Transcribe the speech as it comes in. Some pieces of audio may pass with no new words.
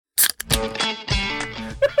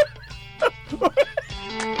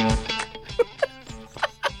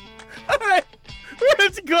Alright, we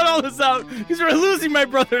have to cut all this out because we're losing my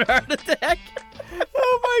brother to heart attack.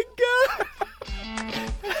 Oh my god!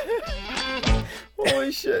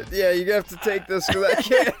 Holy shit! Yeah, you have to take this because I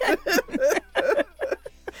can't.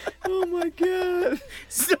 Oh my god!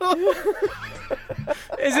 So,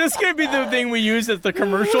 is this gonna be the thing we use as the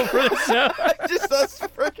commercial for the show? Just us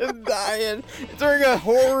freaking dying during a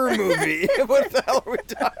horror movie. What the hell are we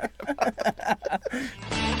talking about?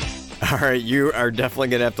 All right, you are definitely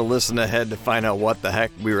going to have to listen ahead to find out what the heck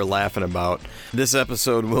we were laughing about. This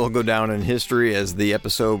episode will go down in history as the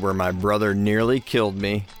episode where my brother nearly killed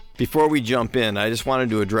me. Before we jump in, I just wanted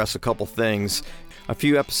to address a couple things. A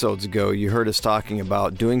few episodes ago, you heard us talking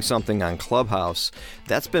about doing something on Clubhouse.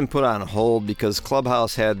 That's been put on hold because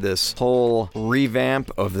Clubhouse had this whole revamp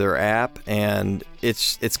of their app, and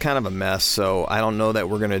it's kind of a mess, so I don't know that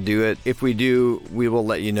we're going to do it. If we do, we will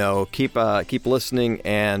let you know. Keep listening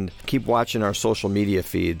and keep watching our social media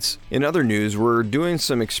feeds. In other news, we're doing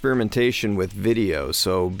some experimentation with video,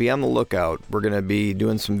 so be on the lookout. We're going to be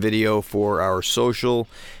doing some video for our social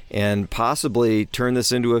and possibly turn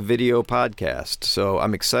this into a video podcast. So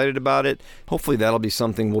I'm excited about it. Hopefully that'll be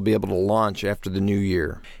something we'll be able to launch after the new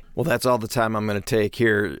year. Well, that's all the time I'm going to take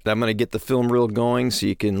here. I'm going to get the film reel going so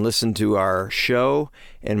you can listen to our show.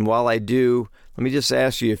 And while I do, let me just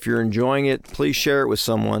ask you, if you're enjoying it, please share it with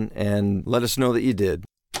someone and let us know that you did.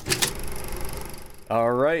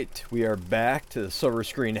 All right, we are back to the Silver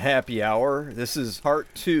Screen Happy Hour. This is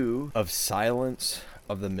part 2 of Silence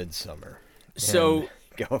of the Midsommar. So,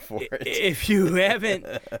 go for it. If you haven't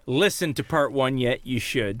listened to part 1 yet, you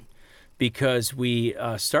should, because we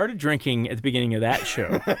started drinking at the beginning of that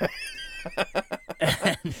show.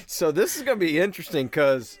 So this is going to be interesting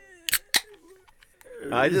because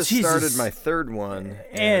I just started my third one,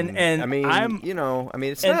 and I mean,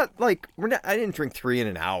 it's not like I didn't drink 3 in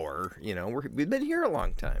an hour. You know, we've been here a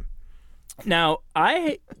long time. Now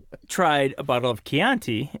I tried a bottle of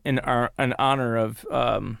Chianti in honor of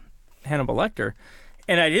Hannibal Lecter,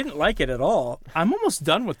 and I didn't like it at all. I'm almost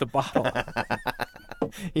done with the bottle.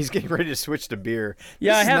 He's getting ready to switch to beer.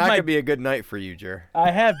 Yeah, this is not going to be a good night for you, Jer. I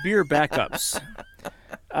have beer backups.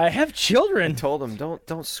 I have children. I told him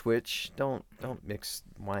don't switch. Don't mix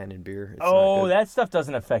wine and beer. It's that stuff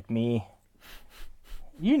doesn't affect me.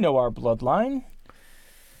 You know our bloodline.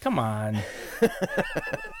 Come on. The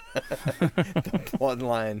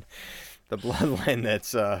bloodline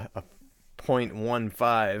that's a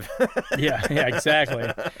 0.15. yeah,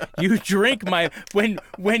 exactly. You drink when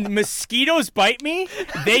mosquitoes bite me,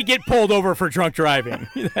 they get pulled over for drunk driving.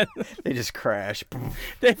 They just crash.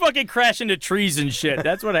 They fucking crash into trees and shit.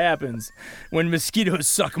 That's what happens when mosquitoes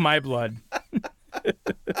suck my blood.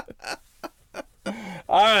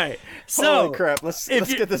 All right. So, holy crap, let's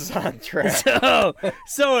get this on track.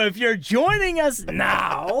 So if you're joining us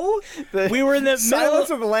now, we were in the Silence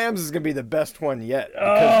of the Lambs is going to be the best one yet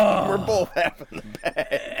because we're both having the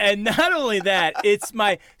bag. And not only that, it's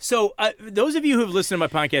my... So those of you who have listened to my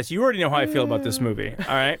podcast, you already know how I feel about this movie,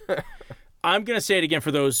 all right? I'm going to say it again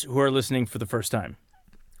for those who are listening for the first time.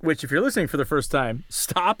 Which, if you're listening for the first time,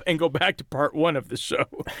 stop and go back to part 1 of the show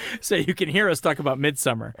so you can hear us talk about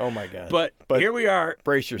Midsommar. Oh, my God. But here we are.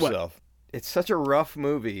 Brace yourself. What? It's such a rough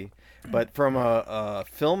movie, but from a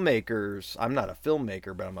filmmaker's... I'm not a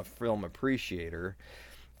filmmaker, but I'm a film appreciator.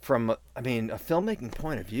 From, a filmmaking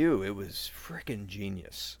point of view, it was freaking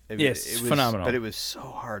genius. It was phenomenal. But it was so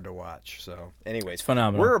hard to watch. So, anyways, it's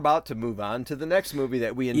phenomenal. We're about to move on to the next movie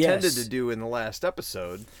that we intended to do in the last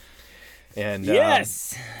episode. And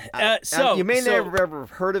yes, you may never ever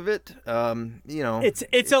have heard of it.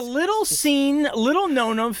 It's a little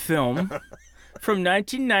known of film from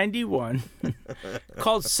 1991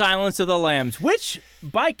 called Silence of the Lambs, which,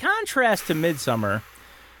 by contrast to Midsommar,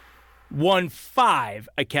 won 5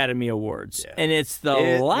 Academy Awards, and it's the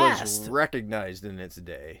last was recognized in its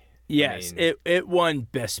day. Yes, it won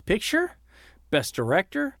Best Picture, Best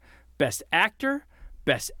Director, Best Actor,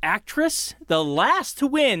 Best Actress, the last to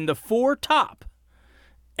win the 4 top.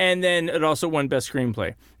 And then it also won Best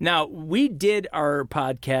Screenplay. Now, we did our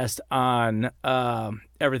podcast on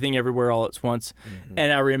Everything Everywhere All at Once,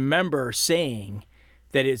 and I remember saying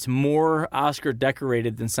that it's more Oscar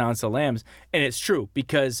decorated than Silence of the Lambs, and it's true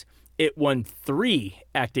because it won 3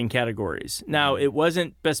 acting categories. Now, it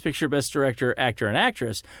wasn't Best Picture, Best Director, Actor, and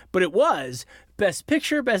Actress, but it was Best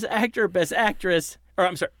Picture, Best Actor, Best Actress. Or,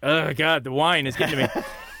 I'm sorry. Oh, God, the wine is getting to me.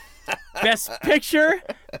 Best Picture,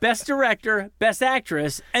 Best Director, Best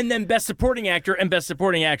Actress, and then Best Supporting Actor and Best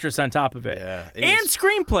Supporting Actress on top of it. Yeah, and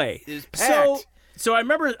Screenplay. It was packed. So I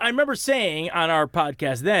remember saying on our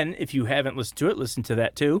podcast then, if you haven't listened to it, listen to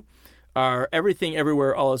that too. Our Everything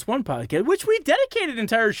Everywhere All Is One podcast, which we dedicated an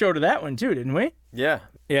entire show to that one too, didn't we? Yeah.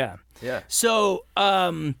 Yeah. So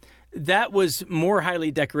that was more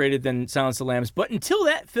highly decorated than Silence of the Lambs. But until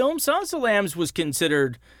that film, Silence of the Lambs was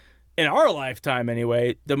considered, in our lifetime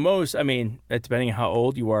anyway, the most, I mean, depending on how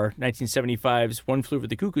old you are, 1975's One Flew Over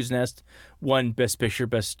the Cuckoo's Nest won Best Picture,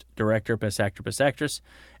 Best Director, Best Actor, Best Actress.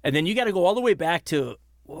 And then you got to go all the way back to,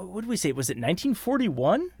 what did we say? Was it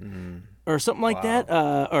 1941? Or something like that,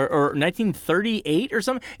 or 1938 or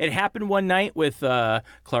something. It happened one night with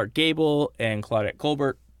Clark Gable and Claudette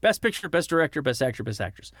Colbert. Best Picture, Best Director, Best Actor, Best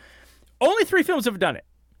Actress. Only 3 films have done it.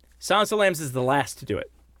 Silence of the Lambs is the last to do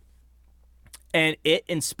it. And it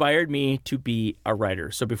inspired me to be a writer.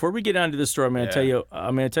 So before we get on to this story, I'm going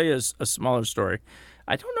to tell you a smaller story.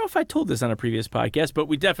 I don't know if I told this on a previous podcast, but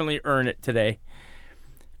we definitely earn it today.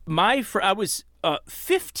 I was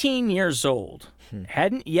 15 years old.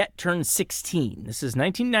 Hadn't yet turned 16. This is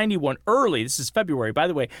 1991, early. This is February. By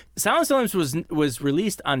the way, Silence of the Lambs was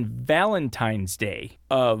released on Valentine's Day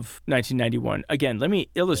of 1991. Again, let me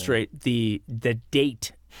illustrate the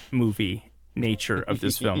date movie nature of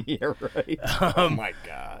this film. Yeah, right. Oh, my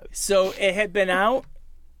God. So it had been out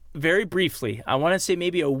very briefly. I want to say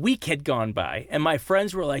maybe a week had gone by, and my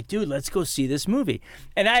friends were like, dude, let's go see this movie.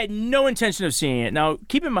 And I had no intention of seeing it. Now,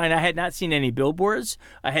 keep in mind, I had not seen any billboards.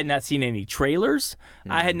 I had not seen any trailers.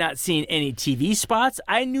 I had not seen any TV spots.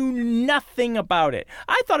 I knew nothing about it.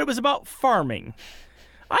 I thought it was about farming.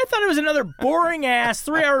 I thought it was another boring-ass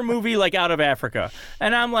 3-hour movie like out of Africa.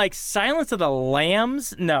 And I'm like, Silence of the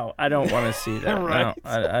Lambs? No, I don't want to see that. Right.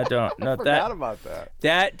 No, I don't. No, I forgot about that.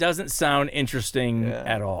 That doesn't sound interesting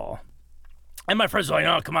at all. And my friends were like,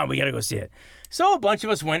 oh, come on, we got to go see it. So a bunch of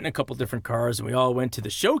us went in a couple different cars, and we all went to the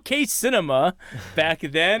Showcase Cinema back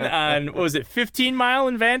then on, what was it, 15 Mile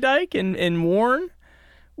in Van Dyke in Warren?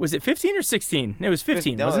 Was it 15 or 16? It was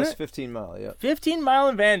 15, wasn't it? 15 Mile, yeah. 15 Mile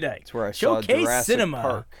in Van Dyke. That's where I saw Jurassic Cinema.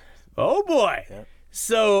 Park. Oh, boy. Yep.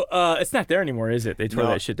 So it's not there anymore, is it? They tore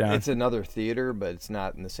that shit down. It's another theater, but it's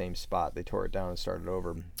not in the same spot. They tore it down and started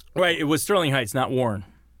over. Right. It was Sterling Heights, not Warren.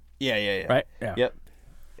 Yeah. Right? Yeah. Yep.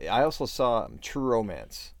 I also saw True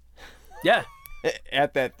Romance. Yeah.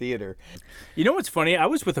 At that theater. You know what's funny? I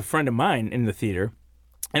was with a friend of mine in the theater,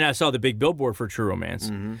 and I saw the big billboard for True Romance.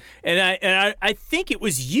 Mm-hmm. And I think it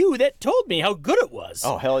was you that told me how good it was.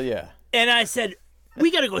 Oh, hell yeah. And I said,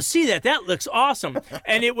 we got to go see that. That looks awesome.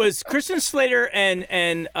 And it was Kristen Slater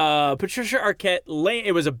and Patricia Arquette.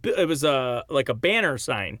 It was like a banner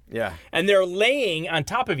sign. Yeah. And they're laying on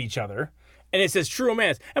top of each other, and it says True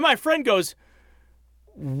Romance. And my friend goes,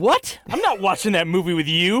 what? I'm not watching that movie with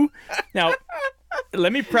you. Now,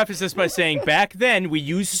 let me preface this by saying back then we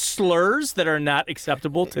used slurs that are not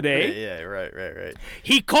acceptable today. Yeah, right.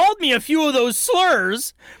 He called me a few of those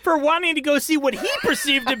slurs for wanting to go see what he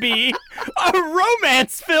perceived to be a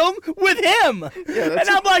romance film with him. Yeah, and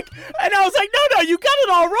I was like, no, you got it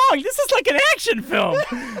all wrong. This is like an action film.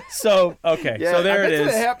 So, okay. Yeah, so there it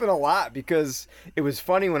is. It happened a lot because it was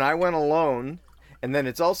funny when I went alone. And then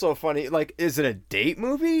it's also funny, like, is it a date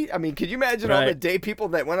movie? I mean, could you imagine all the date people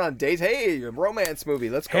that went on dates? Hey, a romance movie.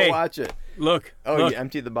 Let's go watch it. Look. You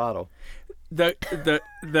emptied the bottle. The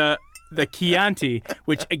Chianti,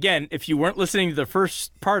 which, again, if you weren't listening to the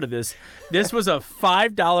first part of this was a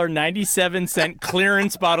 $5.97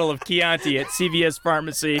 clearance bottle of Chianti at CVS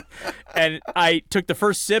Pharmacy. And I took the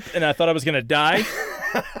first sip, and I thought I was going to die.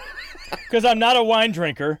 Because I'm not a wine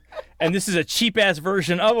drinker, and this is a cheap-ass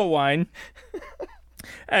version of a wine.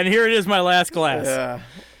 And here it is, my last glass. Yeah.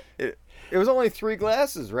 It was only 3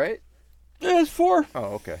 glasses, right? It was 4. Oh,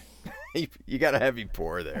 okay. You got a heavy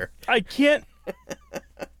pour there. I can't.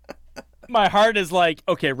 My heart is like,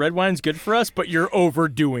 okay, red wine's good for us, but you're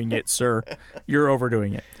overdoing it, sir. You're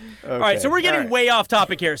overdoing it. Okay. All right, so we're getting way off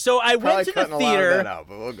topic here. So I went to the theater, a lot of that out,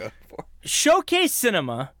 but we'll go for it. Showcase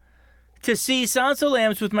Cinema, to see Silence of the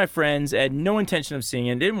Lambs with my friends. I had no intention of seeing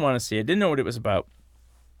it. Didn't want to see it. Didn't know what it was about.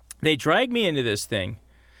 They dragged me into this thing.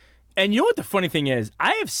 And you know what the funny thing is?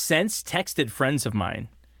 I have since texted friends of mine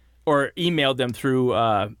or emailed them through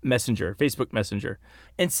Messenger, Facebook Messenger,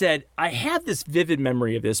 and said, I have this vivid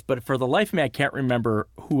memory of this, but for the life of me, I can't remember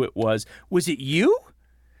who it was. Was it you?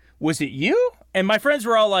 Was it you? And my friends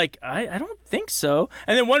were all like, I don't think so.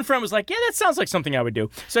 And then one friend was like, yeah, that sounds like something I would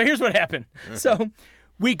do. So here's what happened. So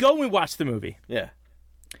we go and we watch the movie. Yeah.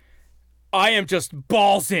 I am just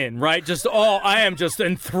balls in, right? I am just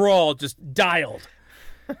enthralled, just dialed.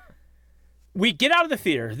 We get out of the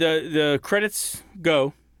theater. The credits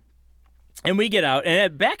go, and we get out.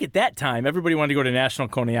 And back at that time, everybody wanted to go to National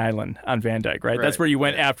Coney Island on Van Dyke, right? That's where you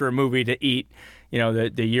went after a movie to eat,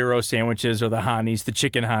 the Euro sandwiches or the Hanis, the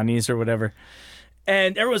chicken Hanis or whatever.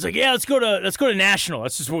 And everyone's like, yeah, let's go to National.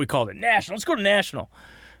 That's just what we called it. National. Let's go to National.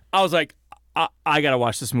 I was like, I got to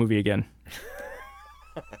watch this movie again.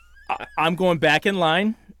 I'm going back in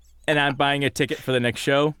line, and I'm buying a ticket for the next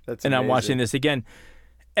show. That's and amazing. I'm watching this again.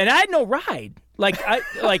 And I had no ride. I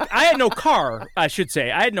had no car, I should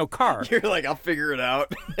say. I had no car. You're like, I'll figure it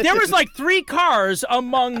out. There was like 3 cars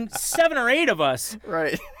among 7 or 8 of us.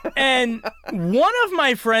 Right. And one of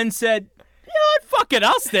my friends said, you know what, fuck it,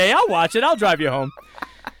 I'll stay. I'll watch it. I'll drive you home.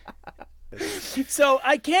 So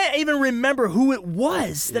I can't even remember who it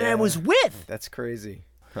was that I was with. That's crazy.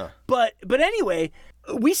 Huh. But anyway,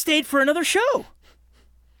 we stayed for another show.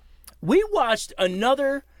 We watched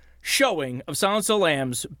another showing of Silence of the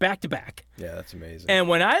Lambs back to back. Yeah, that's amazing. And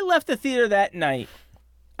when I left the theater that night,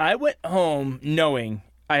 I went home knowing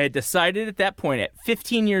I had decided at that point at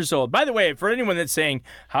 15 years old. By the way, for anyone that's saying,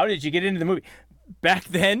 how did you get into the movie? Back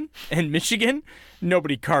then in Michigan,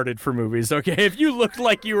 nobody carded for movies, okay? If you looked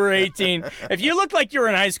like you were 18, if you looked like you were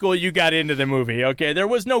in high school, you got into the movie, okay? There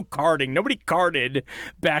was no carding. Nobody carded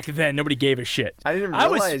back then. Nobody gave a shit. I didn't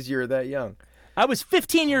realize you were that young. I was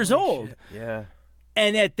 15 years old. Shit. Yeah.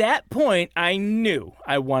 And at that point, I knew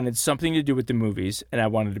I wanted something to do with the movies, and I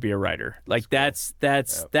wanted to be a writer. Like that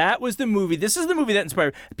was the movie. This is the movie that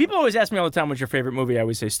inspired. People always ask me all the time, "What's your favorite movie?" I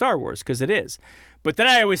always say Star Wars because it is. But then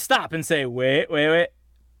I always stop and say, "Wait."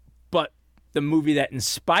 But the movie that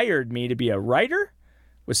inspired me to be a writer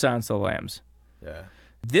was Silence of the Lambs. Yeah.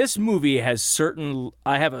 This movie has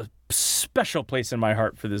I have a special place in my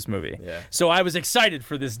heart for this movie. Yeah. So I was excited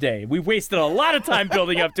for this day. We wasted a lot of time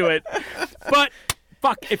building up to it, but.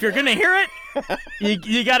 Fuck, if you're going to hear it,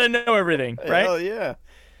 you got to know everything, right? Oh, yeah.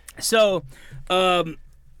 So, where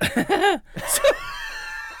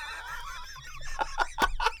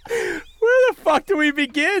the fuck do we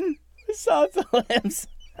begin? Silence of the Lambs.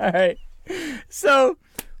 All right. So,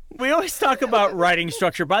 we always talk about writing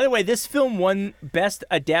structure. By the way, this film won Best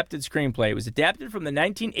Adapted Screenplay. It was adapted from the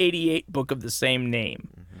 1988 book of the same name.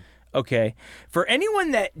 Mm-hmm. Okay. For anyone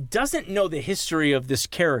that doesn't know the history of this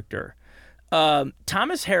character,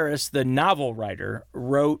 Thomas Harris, the novel writer,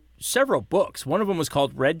 wrote several books. One of them was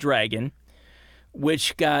called Red Dragon,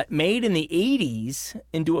 which got made in the 80s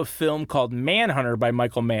into a film called Manhunter by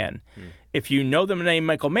Michael Mann. If you know the name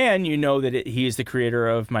Michael Mann, you know that he is the creator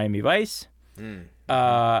of Miami Vice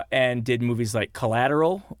and did movies like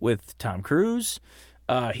Collateral with Tom Cruise.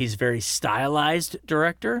 He's a very stylized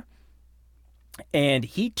director. And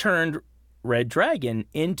he turned Red Dragon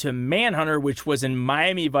into Manhunter, which was a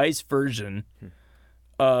Miami Vice version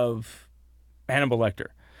of Hannibal Lecter.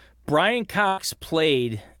 Brian Cox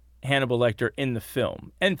played Hannibal Lecter in the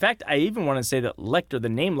film. In fact, I even want to say that Lecter, the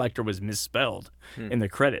name Lecter, was misspelled in the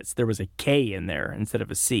credits. There was a K in there instead of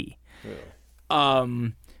a C. Really?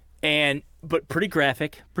 But pretty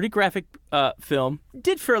graphic film.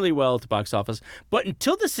 Did fairly well at the box office. But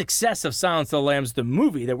until the success of Silence of the Lambs, the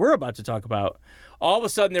movie that we're about to talk about, all of a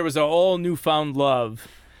sudden there was a whole newfound love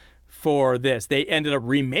for this. They ended up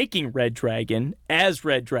remaking Red Dragon as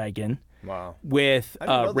Red Dragon. Wow. With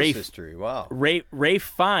Ralph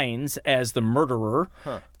Fiennes as the murderer,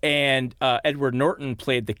 and Edward Norton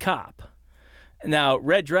played the cop. Now,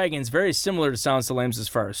 Red Dragon's very similar to Silence of the Lambs as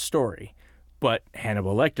far as story, but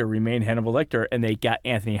Hannibal Lecter remained Hannibal Lecter, and they got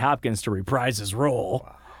Anthony Hopkins to reprise his role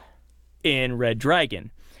in Red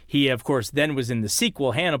Dragon. He, of course, then was in the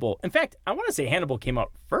sequel, Hannibal. In fact, I want to say Hannibal came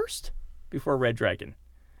out first before Red Dragon.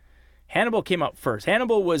 Hannibal came out first.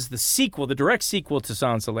 Hannibal was the sequel, the direct sequel to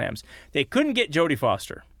Silence of the Lambs. They couldn't get Jodie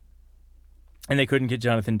Foster, and they couldn't get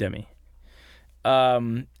Jonathan Demme.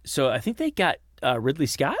 So I think they got Ridley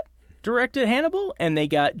Scott directed Hannibal, and they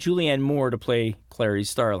got Julianne Moore to play Clarice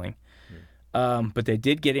Starling. But they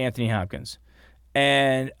did get Anthony Hopkins.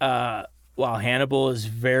 And while Hannibal is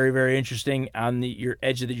very, very interesting on your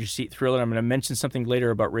edge of your seat thriller, I'm going to mention something later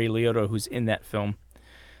about Ray Liotta, who's in that film,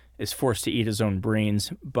 is forced to eat his own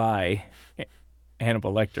brains by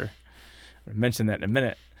Hannibal Lecter. I'll mention that in a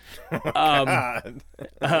minute.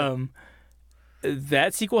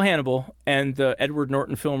 That sequel, Hannibal, and the Edward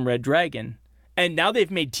Norton film Red Dragon, and now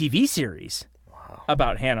they've made TV series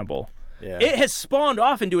about Hannibal. Yeah. It has spawned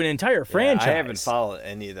off into an entire franchise. I haven't followed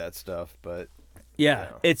any of that stuff, but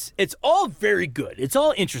it's all very good. It's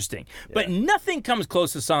all interesting, but nothing comes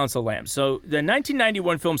close to Silence of the Lambs. So the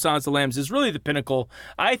 1991 film Silence of the Lambs is really the pinnacle.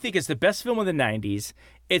 I think it's the best film of the 90s.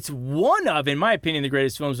 It's one of, in my opinion, the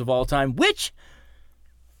greatest films of all time, which,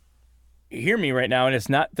 hear me right now, and it's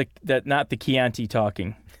not the Chianti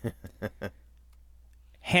talking.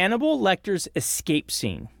 Hannibal Lecter's escape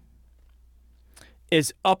scene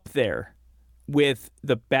is up there with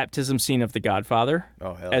the baptism scene of The Godfather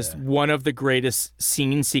as yeah. one of the greatest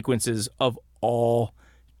scene sequences of all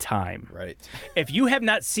time. Right. If you have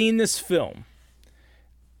not seen this film,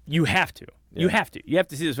 you have to. Yeah. You have to. You have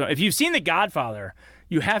to see this film. If you've seen The Godfather,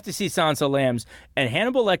 you have to see Silence of the Lambs and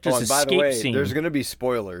Hannibal Lecter's and by escape the way, scene. there's going to be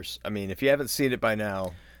spoilers. I mean, if you haven't seen it by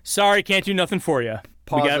now, sorry, can't do nothing for you.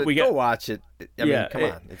 pause it. Go watch it. I mean, come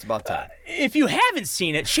on. It's about time. If you haven't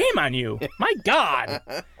seen it, shame on you. My God.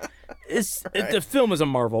 The film is a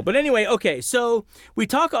marvel. But anyway, okay, so we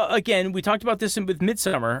talked about this with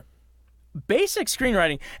Midsommar. Basic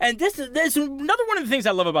screenwriting. And there's another one of the things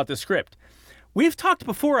I love about this script. We've talked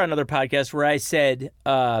before on other podcasts where I said,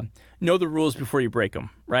 know the rules before you break them,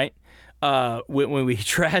 right? When we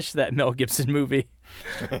trashed that Mel Gibson movie.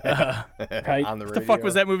 Right? On the radio. What the fuck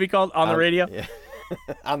was that movie called? On the radio? Yeah.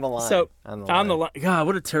 On the line. So, on the line. God,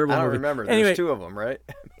 what a terrible movie. I don't remember. Anyway, There's two of them, right?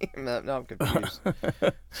 No, I'm confused.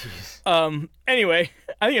 Anyway,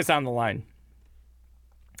 I think it's On the Line.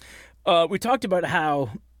 We talked about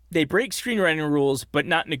how they break screenwriting rules, but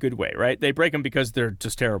not in a good way, right? They break them because they're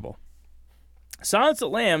just terrible. Silence of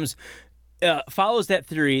the Lambs follows that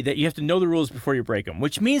theory that you have to know the rules before you break them,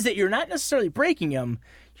 which means that you're not necessarily breaking them,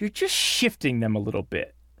 you're just shifting them a little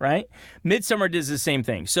bit, right? Midsommar does the same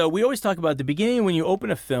thing. So we always talk about at the beginning when you open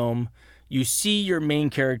a film, you see your main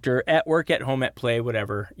character at work, at home, at play,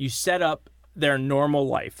 whatever. You set up their normal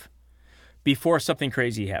life before something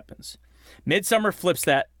crazy happens. Midsommar flips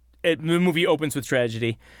that. The movie opens with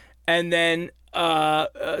tragedy. And then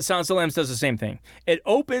Silence of the Lambs does the same thing. It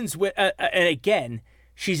opens with, and again,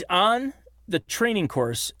 she's on the training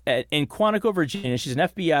course in Quantico, Virginia. She's an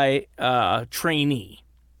FBI trainee,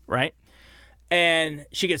 right? And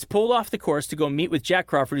she gets pulled off the course to go meet with Jack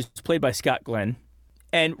Crawford, who's played by Scott Glenn.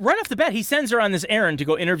 And right off the bat, he sends her on this errand to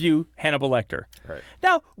go interview Hannibal Lecter. Right.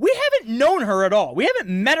 Now, we haven't known her at all. We haven't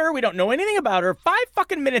met her. We don't know anything about her. 5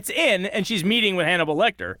 fucking minutes in, and she's meeting with Hannibal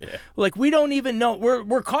Lecter. Yeah. Like, we don't even know.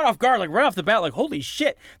 We're caught off guard, like, right off the bat, like, holy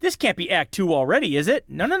shit, this can't be Act 2 already, is it?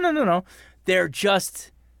 No. They're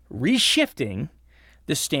just reshifting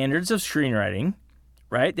the standards of screenwriting,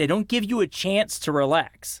 right? They don't give you a chance to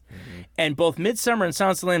relax. Mm-hmm. And both Midsommar and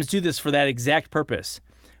Silence of the Lambs do this for that exact purpose.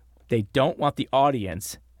 They don't want the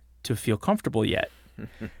audience to feel comfortable yet.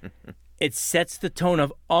 It sets the tone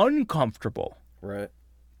of uncomfortable, right,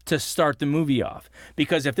 to start the movie off.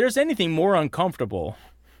 Because if there's anything more uncomfortable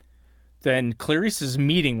than Clarice's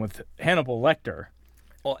meeting with Hannibal Lecter,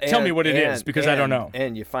 tell me what it is, because I don't know.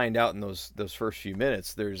 And you find out in those first few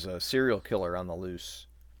minutes, there's a serial killer on the loose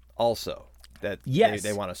also. That yes.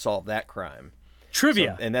 They want to solve that crime.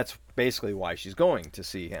 Trivia. So, and that's basically why she's going to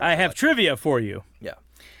see him. I have trivia for you. Yeah.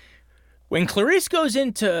 When Clarice goes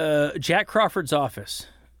into Jack Crawford's office,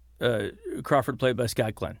 Crawford played by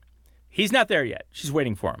Scott Glenn, he's not there yet. She's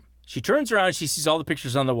waiting for him. She turns around, she sees all the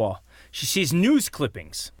pictures on the wall. She sees news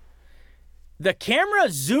clippings. The camera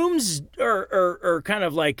zooms or kind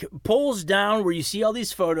of like pulls down where you see all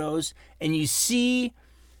these photos, and you see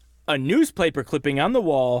a newspaper clipping on the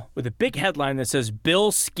wall with a big headline that says,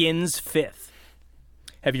 Bill skins fifth.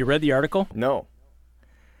 Have you read the article? No.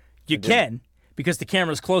 You can, because the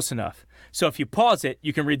camera's close enough. So if you pause it,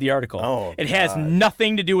 you can read the article. Oh, it has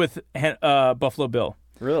nothing to do with Buffalo Bill.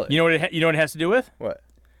 Really? You know what it has to do with? What?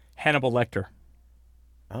 Hannibal Lecter.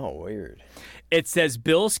 Oh, weird. It says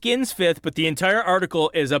Bill skins fifth, but the entire article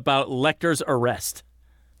is about Lecter's arrest.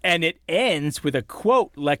 And it ends with a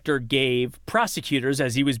quote Lecter gave prosecutors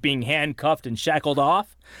as he was being handcuffed and shackled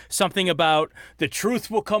off. Something about, the truth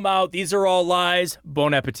will come out, these are all lies,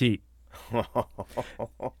 bon appetit.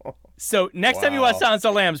 So next time you watch Silence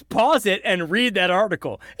of the Lambs, pause it and read that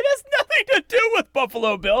article. It has nothing to do with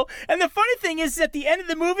Buffalo Bill. And the funny thing is, at the end of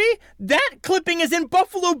the movie, that clipping is in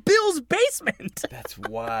Buffalo Bill's basement. That's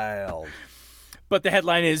wild. But the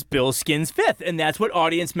headline is Bill skins fifth, and that's what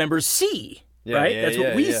audience members see. Yeah, right? yeah, That's yeah,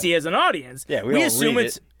 what we yeah. see as an audience. Yeah, we don't assume read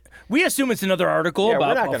it's we assume it's another article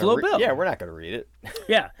about Buffalo Bill. Yeah, we're not going to read it.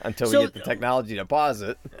 Yeah. Until we get the technology to pause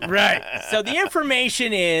it. Right. So the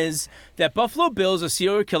information is that Buffalo Bill is a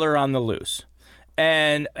serial killer on the loose.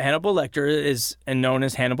 And Hannibal Lecter is known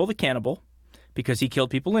as Hannibal the Cannibal because he killed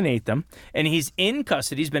people and ate them. And he's in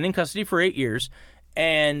custody. He's been in custody for 8 years.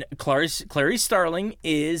 And Clarice Starling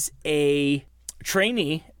is a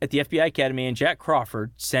trainee at the FBI Academy, and Jack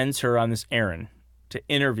Crawford sends her on this errand to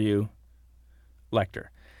interview Lecter.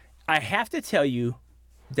 I have to tell you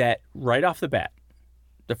that right off the bat,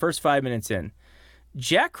 the first 5 minutes in,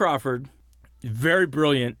 Jack Crawford, very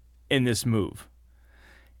brilliant in this move.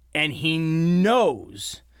 And he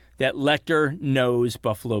knows that Lecter knows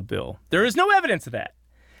Buffalo Bill. There is no evidence of that.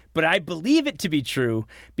 But I believe it to be true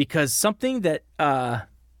because something that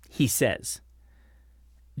he says.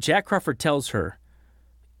 Jack Crawford tells her,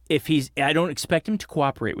 I don't expect him to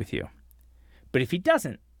cooperate with you, but if he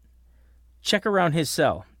doesn't, check around his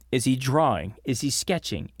cell. Is he drawing? Is he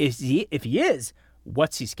sketching? If he is,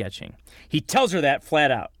 what's he sketching? He tells her that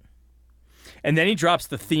flat out. And then he drops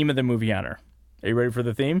the theme of the movie on her. Are you ready for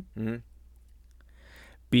the theme? Mm-hmm.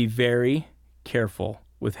 Be very careful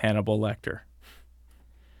with Hannibal Lecter.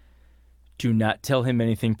 Do not tell him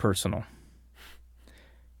anything personal.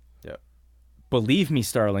 Yep. Believe me,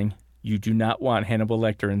 Starling, you do not want Hannibal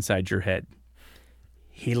Lecter inside your head.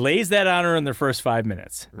 He lays that on her in the first 5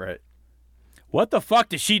 minutes. Right. What the fuck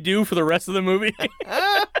does she do for the rest of the movie?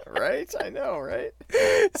 Right? I know, right?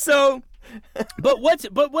 So, but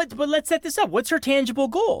let's set this up. What's her tangible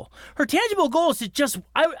goal? Her tangible goal is to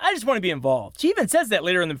I just want to be involved. She even says that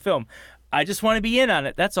later in the film. I just want to be in on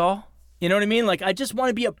it. That's all. You know what I mean? Like, I just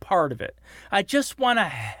want to be a part of it. I just want to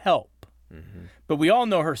help. Mm-hmm. But we all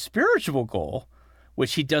know her spiritual goal,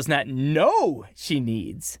 which she does not know she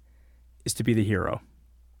needs, is to be the hero.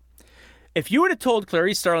 If you would have told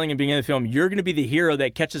Clarice Starling in the beginning of the film, you're going to be the hero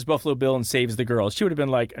that catches Buffalo Bill and saves the girl, she would have been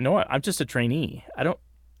like, no, I'm just a trainee.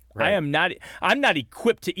 Right. I'm not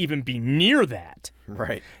equipped to even be near that.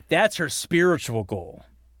 Right. That's her spiritual goal.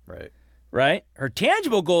 Right. Right? Her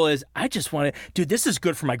tangible goal is, I just want to, dude, this is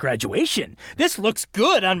good for my graduation. This looks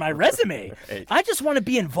good on my resume. Right. I just want to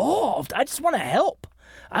be involved. I just want to help.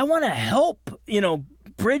 I want to help,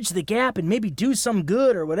 bridge the gap and maybe do some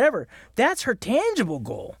good or whatever. That's her tangible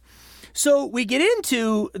goal. So we get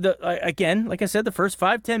into again, like I said, the first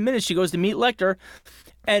 5-10 minutes, she goes to meet Lecter.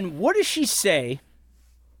 And what does she say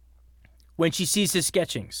when she sees his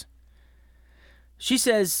sketchings? She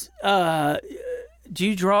says, do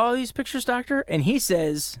you draw these pictures, Doctor? And he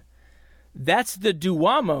says, that's the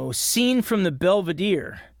Duomo scene from the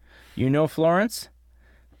Belvedere. You know, Florence?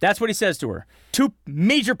 That's what he says to her. 2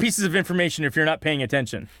 major pieces of information if you're not paying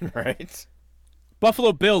attention. Right.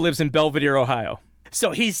 Buffalo Bill lives in Belvedere, Ohio.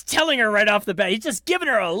 So he's telling her right off the bat. He's just giving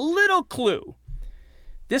her a little clue.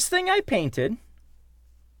 This thing I painted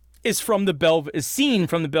is seen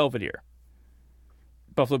from the Belvedere.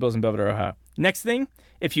 Buffalo Bill's in Belvedere, Ohio. Next thing,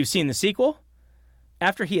 if you've seen the sequel,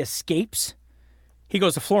 after he escapes, he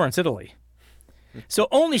goes to Florence, Italy. So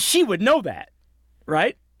only she would know that,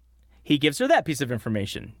 right? He gives her that piece of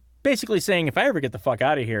information, basically saying, if I ever get the fuck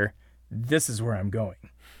out of here, this is where I'm going.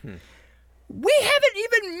 We haven't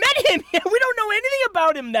even met him yet. We don't know anything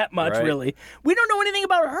about him that much, right. Really. We don't know anything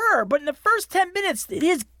about her, but in the first 10 minutes, it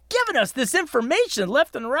has given us this information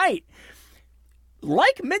left and right.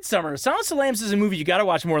 Like Midsommar, Silence of the Lambs is a movie you got to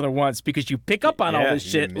watch more than once because you pick up on all this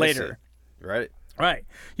shit later. It. Right. Right.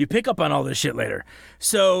 You pick up on all this shit later.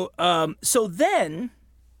 So then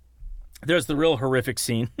there's the real horrific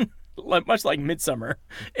scene, much like Midsommar.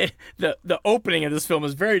 The opening of this film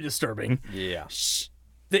is very disturbing. Yeah.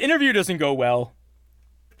 The interview doesn't go well.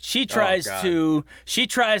 She tries to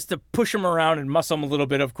push him around and muscle him a little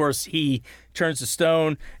bit. Of course, he turns to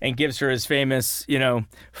stone and gives her his famous,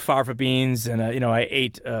 fava beans. And I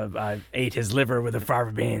ate his liver with the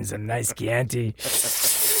fava beans and nice Chianti.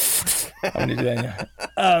 I'm gonna do that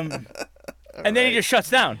now. And then he just shuts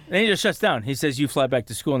down. He says, "You fly back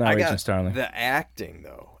to school now, Agent Starling." The acting,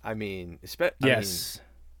 though. I mean, yes.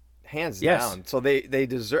 Hands down. So they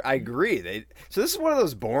deserve. I agree. So this is one of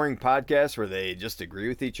those boring podcasts where they just agree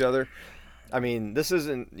with each other. I mean, this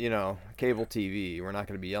isn't cable TV. We're not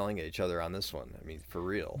going to be yelling at each other on this one. I mean, for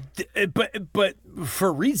real. But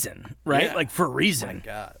for reason, right? Yeah. Like for reason.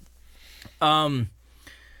 Oh my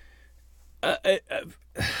God.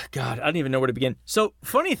 God, I don't even know where to begin. So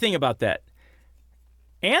funny thing about that,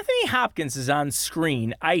 Anthony Hopkins is on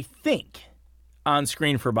screen. I think on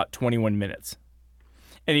screen for about 21 minutes.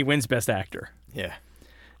 And he wins Best Actor. Yeah.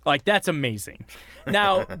 Like, that's amazing.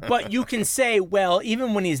 Now, but you can say, well,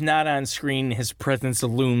 even when he's not on screen, his presence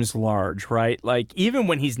looms large, right? Like, even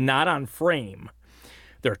when he's not on frame,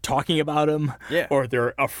 they're talking about him, or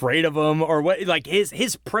they're afraid of him, or what. Like,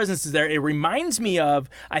 his presence is there. It reminds me of,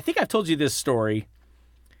 I think I've told you this story.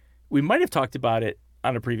 We might have talked about it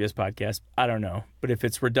on a previous podcast. I don't know. But if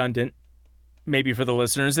it's redundant, maybe for the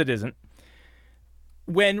listeners, it isn't.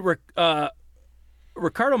 When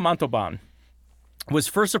Ricardo Montalban was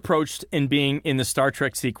first approached in being in the Star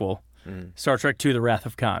Trek sequel, Star Trek II, The Wrath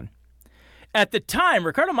of Khan. At the time,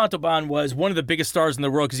 Ricardo Montalban was one of the biggest stars in the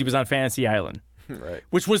world because he was on Fantasy Island, right?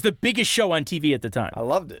 Which was the biggest show on TV at the time. I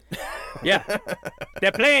loved it. Yeah.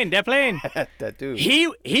 They're playing. That dude.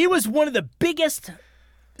 He was one of the biggest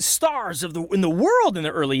stars in the world in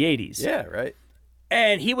the early 80s. Yeah, right.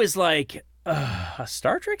 And he was like, a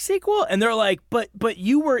Star Trek sequel? And they're like, but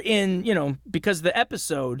you were in, because the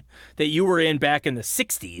episode that you were in back in the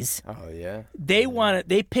 60s. Oh, yeah?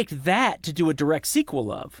 They picked that to do a direct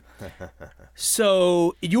sequel of.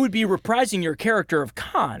 So you would be reprising your character of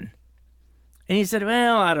Khan. And he said,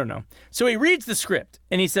 well, I don't know. So he reads the script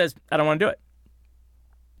and he says, I don't want to do it.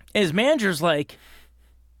 And his manager's like,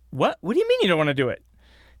 what? What do you mean you don't want to do it?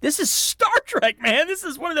 This is Star Trek, man. This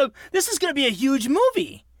is going to be a huge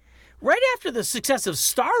movie. Right after the success of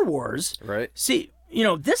Star Wars. Right. See,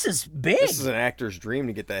 this is big. This is an actor's dream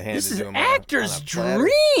to get that handed to him. This is an actor's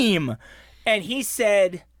dream. And he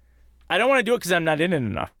said, I don't want to do it because I'm not in it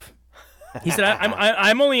enough. He said,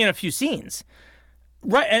 I'm only in a few scenes.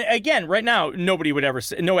 Right. And again, right now,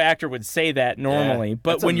 no actor would say that normally. Yeah,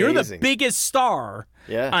 but when amazing. You're the biggest star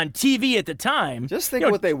on TV at the time. Just think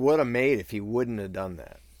what they would have made if he wouldn't have done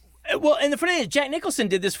that. Well, and the funny thing is, Jack Nicholson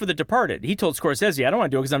did this for The Departed. He told Scorsese, I don't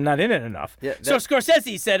want to do it because I'm not in it enough. Yeah, so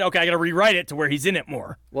Scorsese said, okay, I got to rewrite it to where he's in it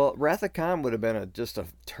more. Well, Wrath of Khan would have been just a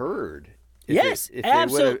turd.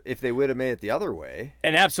 If they would have made it the other way.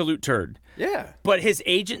 An absolute turd. Yeah. But his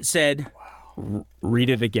agent said, read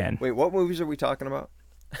it again. Wait, what movies are we talking about?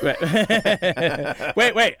 Wait.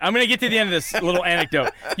 I'm going to get to the end of this little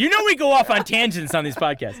anecdote. We go off on tangents on these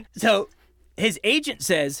podcasts. So his agent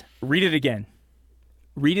says, read it again.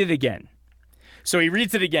 Read it again. So he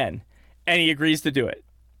reads it again, and he agrees to do it.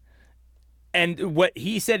 And what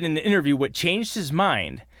he said in the interview, what changed his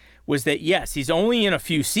mind was that, yes, he's only in a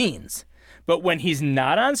few scenes, but when he's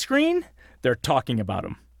not on screen, they're talking about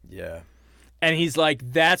him. Yeah. And he's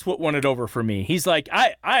like, that's what won it over for me. He's like,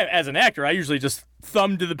 I as an actor, I usually just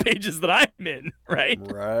thumb to the pages that I'm in, right?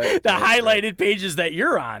 Right. The highlighted pages that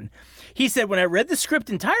you're on. He said, when I read the script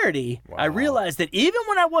entirety, I realized that even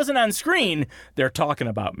when I wasn't on screen, they're talking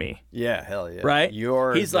about me. Yeah, hell yeah. Right?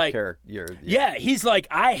 He's like, he's like,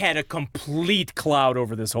 I had a complete cloud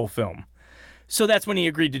over this whole film. So that's when he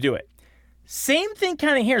agreed to do it. Same thing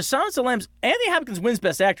kind of here. Silence of the Lambs, Anthony Hopkins wins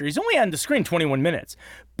Best Actor. He's only on the screen 21 minutes.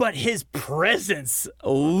 But his presence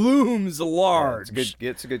looms large. Yeah,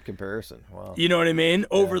 it's a good comparison. Wow. You know what I mean?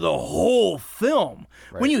 Over the whole film.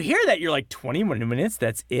 Right. When you hear that, you're like, 21 minutes?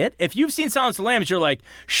 That's it? If you've seen Silence of the Lambs, you're like,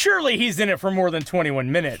 surely he's in it for more than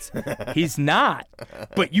 21 minutes. He's not.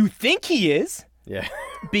 But you think he is. Yeah.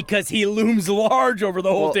 Because he looms large over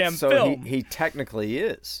the whole damn film. He technically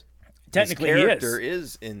is. Technically, his character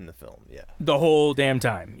is in the film, yeah. The whole damn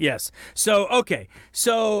time, yes. So, okay.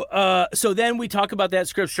 So then we talk about that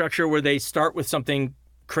script structure where they start with something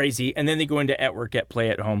crazy, and then they go into At Work, At Play,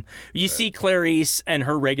 At Home. You see Clarice and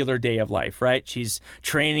her regular day of life, right? She's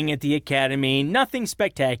training at the academy. Nothing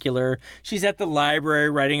spectacular. She's at the library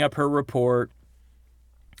writing up her report.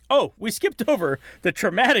 Oh, we skipped over the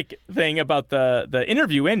traumatic thing about the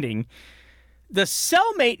interview ending. The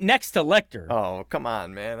cellmate next to Lecter. Oh, come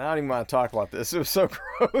on, man. I don't even want to talk about this. It was so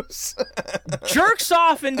gross. Jerks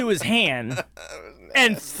off into his hand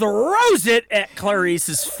and throws it at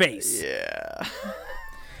Clarice's face. Yeah.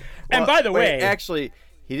 And by the way... Actually,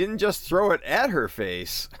 he didn't just throw it at her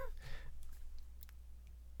face.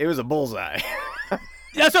 It was a bullseye.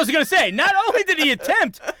 That's what I was going to say. Not only did he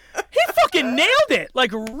attempt, he fucking nailed it.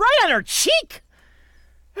 Like right on her cheek.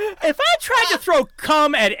 If I tried to throw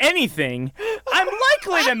cum at anything, I'm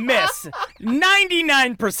likely to miss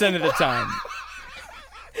 99% of the time.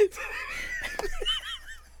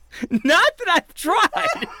 Not that I've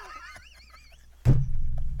tried.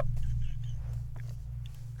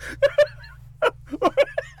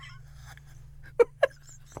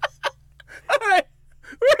 All right,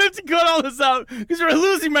 we're going to have to cut all this out because we're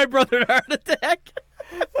losing my brother to a heart attack.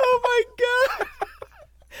 Oh my God.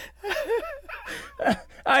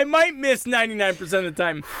 I might miss 99% of the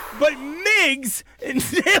time, but Miggs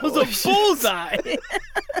nails a bullseye.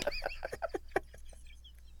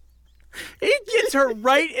 He gets her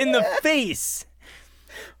right in the face.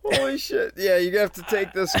 Holy shit. Yeah, you have to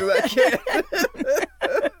take this because I can't.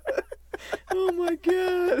 Oh my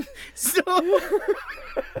God. So,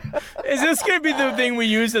 is this going to be the thing we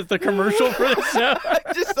use as the commercial for the show?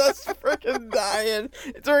 Just us freaking dying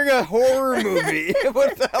during a horror movie.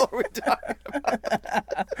 What the hell are we talking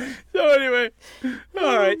about? So anyway,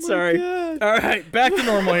 all right, sorry. God. All right, back to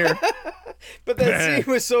normal here. But that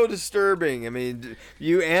scene was so disturbing. I mean,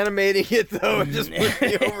 you animating it though, it just put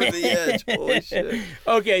me over the edge. Holy shit.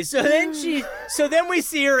 Okay, so then we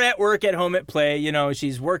see her at work, at home, at play. You know,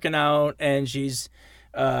 she's working out and she's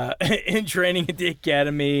in training at the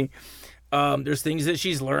academy. There's things that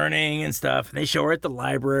she's learning and stuff. And they show her at the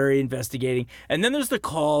library investigating. And then there's the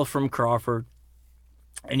call from Crawford.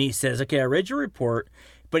 And he says, okay, I read your report,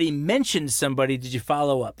 but he mentioned somebody. Did you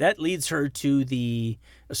follow up? That leads her to the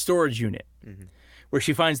storage unit where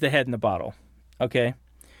she finds the head in the bottle. Okay?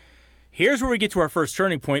 Here's where we get to our first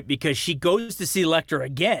turning point, because she goes to see Lecter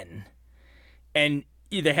again, and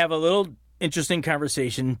they have a little interesting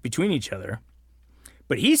conversation between each other.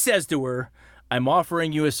 But he says to her, I'm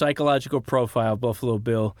offering you a psychological profile, Buffalo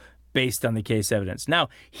Bill, based on the case evidence. Now,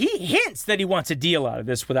 he hints that he wants a deal out of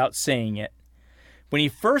this without saying it. When he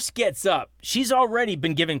first gets up, she's already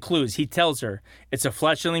been given clues. He tells her it's a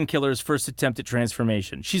flesh-eating killer's first attempt at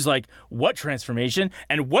transformation. She's like, what transformation?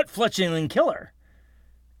 And what flesh-eating killer?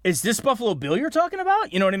 Is this Buffalo Bill you're talking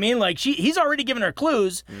about? You know what I mean? Like, he's already given her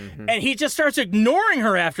clues, and he just starts ignoring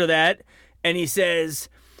her after that, and he says,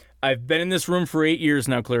 I've been in this room for 8 years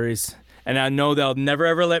now, Clarice, and I know they'll never,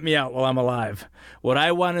 ever let me out while I'm alive. What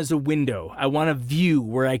I want is a window. I want a view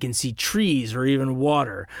where I can see trees or even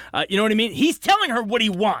water. You know what I mean? He's telling her what he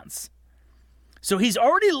wants. So he's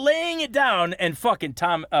already laying it down, and fucking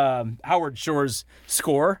Howard Shore's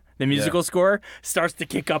score, the musical score, starts to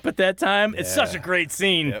kick up at that time. It's such a great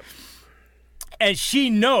scene. Yep. And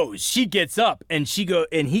she knows. She gets up, and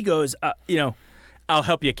he goes, I'll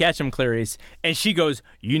help you catch him, Clarice. And she goes,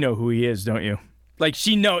 you know who he is, don't you? Like,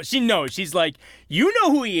 she knows. She's like, you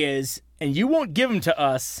know who he is, and you won't give him to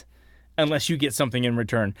us unless you get something in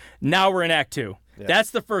return. Now we're in Act 2. Yeah.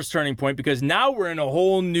 That's the first turning point, because now we're in a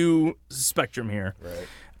whole new spectrum here.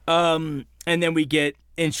 Right. And then we get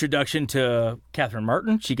introduction to Catherine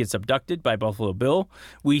Martin. She gets abducted by Buffalo Bill.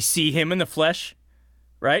 We see him in the flesh,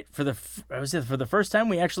 right? For the first time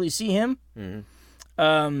we actually see him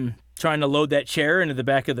trying to load that chair into the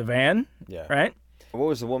back of the van, right? What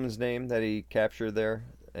was the woman's name that he captured there?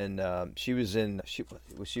 And she was in a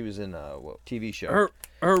TV show.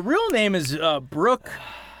 Her real name is Brooke.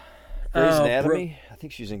 Grey's Anatomy? I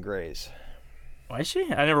think she's in Grey's. Why is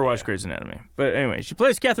she? I never watched Grey's Anatomy. But anyway, she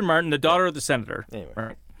plays Catherine Martin, the daughter of the senator. Anyway.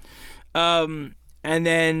 Right. And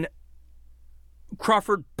then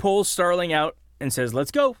Crawford pulls Starling out and says,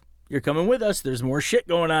 let's go. You're coming with us. There's more shit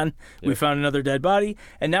going on. Yep. We found another dead body.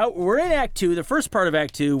 And now we're in Act 2, the first part of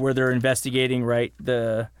Act 2, where they're investigating, right?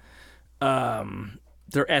 They're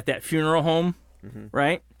at that funeral home,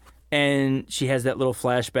 right? And she has that little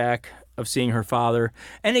flashback of seeing her father.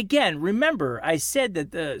 And again, remember, I said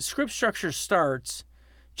that the script structure starts,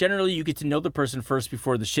 generally you get to know the person first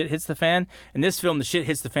before the shit hits the fan. In this film, the shit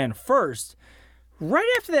hits the fan first. Right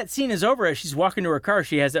after that scene is over, as she's walking to her car,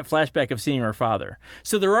 she has that flashback of seeing her father.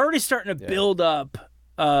 So they're already starting to build up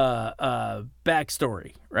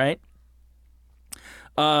backstory, right?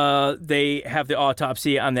 They have the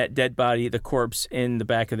autopsy on that dead body, the corpse in the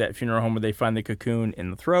back of that funeral home where they find the cocoon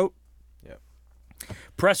in the throat. Yep.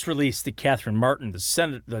 Press release that Catherine Martin,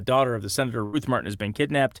 the daughter of the Senator Ruth Martin, has been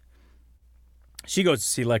kidnapped. She goes to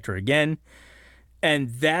see Lecter again,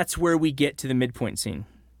 and that's where we get to the midpoint scene.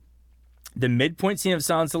 The midpoint scene of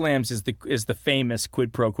Silence of the Lambs is the famous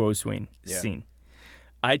quid pro quo scene.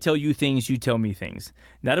 I tell you things, you tell me things.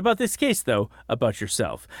 Not about this case, though, about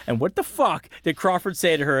yourself. And what the fuck did Crawford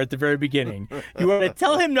say to her at the very beginning? You want to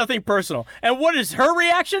tell him nothing personal. And what is her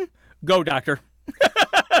reaction? Go, doctor.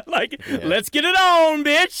 Let's get it on,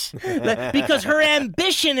 bitch. Because her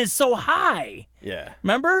ambition is so high. Yeah.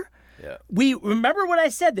 Remember? Yeah. We remember what I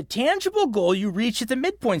said, the tangible goal you reach at the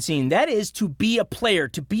midpoint scene, that is to be a player,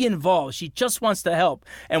 to be involved. She just wants to help.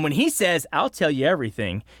 And when he says, I'll tell you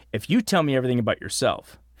everything if you tell me everything about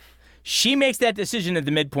yourself, she makes that decision at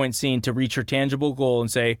the midpoint scene to reach her tangible goal and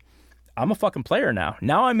say, I'm a fucking player now.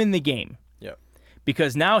 Now I'm in the game. Yeah.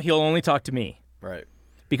 Because now he'll only talk to me. Right.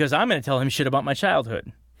 Because I'm going to tell him shit about my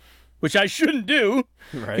childhood. Which I shouldn't do,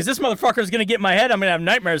 because this motherfucker is going to get in my head. I'm going to have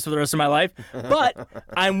nightmares for the rest of my life. But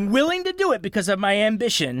I'm willing to do it because of my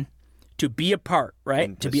ambition to be a part, right?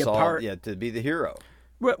 And to be a part. Yeah, to be the hero.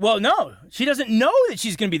 Well, no. She doesn't know that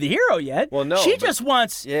she's going to be the hero yet. Well, no. She just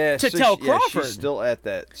wants to tell Crawford. Yeah, she's still at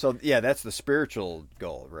that. So, yeah, that's the spiritual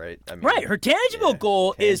goal, right? I mean, right. Her tangible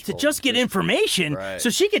goal is to just get information so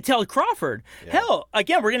she could tell Crawford. Yeah. Hell,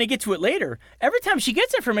 again, we're going to get to it later. Every time she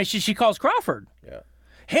gets information, she calls Crawford. Yeah.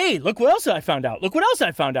 Hey, look what else I found out. Look what else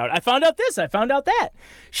I found out. I found out this. I found out that.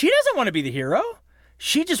 She doesn't want to be the hero.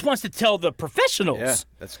 She just wants to tell the professionals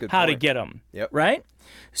that's a good how point. to get them. Yep. Right?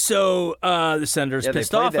 So the senator's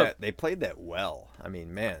pissed off. They played that well. I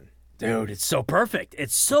mean, man. Dude, it's so perfect.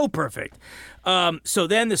 It's so perfect. So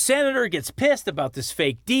then the senator gets pissed about this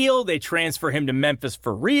fake deal. They transfer him to Memphis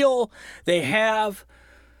for real. They have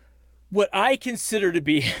what I consider to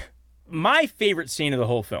be my favorite scene of the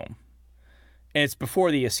whole film. And it's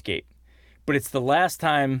before the escape. But it's the last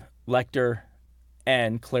time Lecter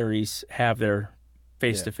and Clarice have their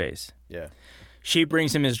face-to-face. Yeah. She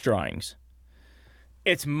brings him his drawings.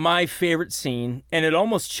 It's my favorite scene, and it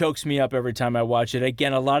almost chokes me up every time I watch it.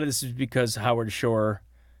 Again, a lot of this is because Howard Shore,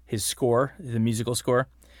 his score, the musical score,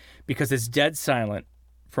 because it's dead silent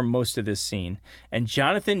for most of this scene. And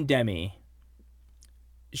Jonathan Demme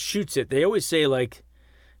shoots it. They always say, like,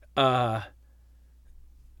 an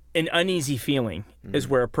uneasy feeling is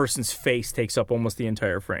where a person's face takes up almost the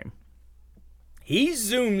entire frame. He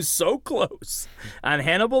zooms so close on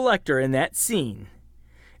Hannibal Lecter in that scene,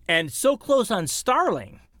 and so close on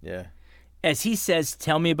Starling. Yeah. As he says,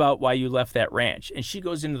 "Tell me about why you left that ranch." And she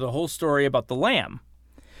goes into the whole story about the lamb.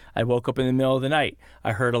 "I woke up in the middle of the night.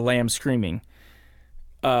 I heard a lamb screaming.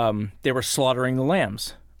 They were slaughtering the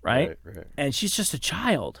lambs, right? Right. And she's just a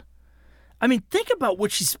child. I mean, think about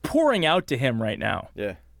what she's pouring out to him right now.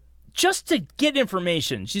 Yeah. Just to get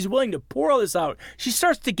information. She's willing to pour all this out. She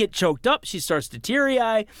starts to get choked up. She starts to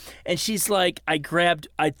teary-eye. And she's like, I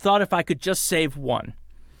thought if I could just save one.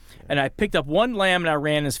 And I picked up one lamb and I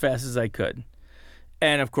ran as fast as I could.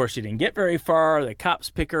 And, of course, she didn't get very far. The cops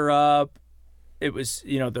pick her up. It was,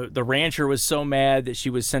 the rancher was so mad that she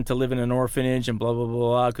was sent to live in an orphanage and blah, blah, blah,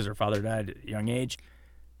 blah, because her father died at a young age.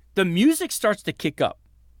 The music starts to kick up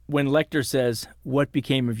when Lecter says, "What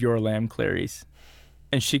became of your lamb, Clarice?"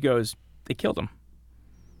 And she goes, "They killed him."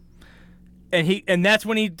 And that's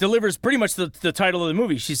when he delivers pretty much the title of the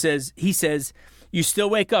movie. He says, "You still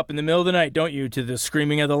wake up in the middle of the night, don't you, to the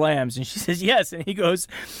screaming of the lambs?" And she says, "Yes." And he goes,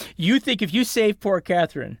 "You think if you save poor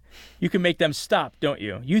Catherine, you can make them stop, don't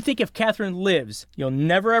you? You think if Catherine lives, you'll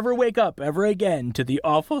never ever wake up ever again to the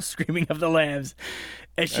awful screaming of the lambs."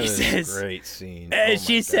 And she says, great scene. And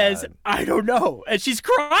she says, "I don't know." And she's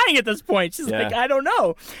crying at this point. She's like, "I don't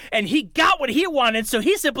know." And he got what he wanted, so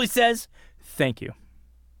he simply says, "Thank you.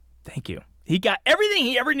 Thank you." He got everything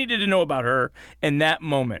he ever needed to know about her in that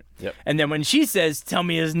moment. Yep. And then when she says, "Tell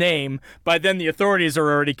me his name," by then the authorities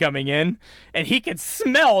are already coming in, and he can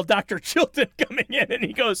smell Dr. Chilton coming in, and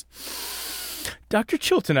he goes, "Dr.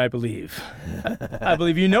 Chilton, I believe. I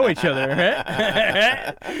believe you know each other,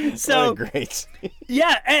 right?" So great.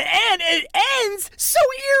 Yeah, and it ends so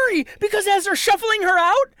eerie because as they're shuffling her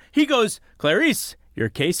out, he goes, "Clarice, your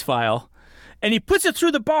case file." And he puts it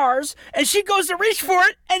through the bars, and she goes to reach for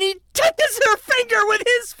it, and he touches her finger with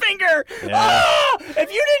his finger. Yeah. Oh!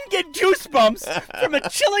 If you didn't get goosebumps from a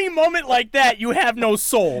chilling moment like that, you have no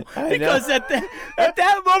soul. Because at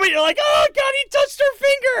that moment, you're like, "Oh, God, he touched her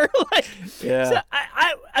finger." So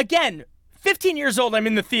I again, 15 years old, I'm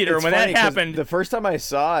in the theater when that happened. The first time I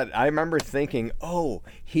saw it, I remember thinking, "Oh,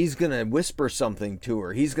 he's gonna whisper something to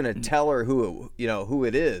her. He's gonna tell her who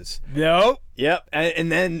it is." Nope. Yep.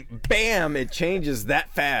 And then, bam! It changes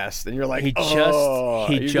that fast, and you're like, He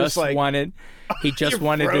just wanted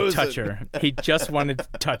to touch her. He just wanted to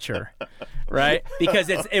touch her, right? Because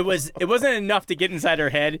it wasn't enough to get inside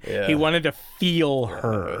her head. Yeah. He wanted to feel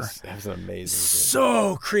her. That was an amazing scene.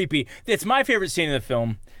 So creepy. It's my favorite scene in the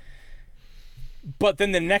film. But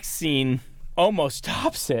then the next scene almost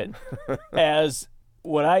tops it as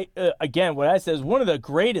what I said is one of the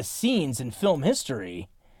greatest scenes in film history,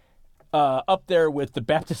 up there with the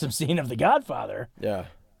baptism scene of The Godfather. Yeah,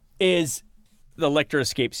 is the Lecter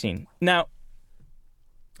escape scene. Now,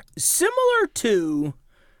 similar to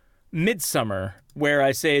Midsommar, where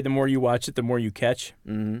I say the more you watch it, the more you catch.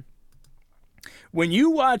 Mm-hmm. When you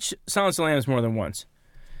watch Silence of the Lambs more than once,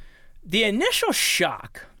 the initial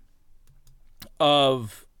shock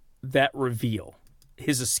of that reveal,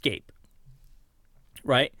 his escape,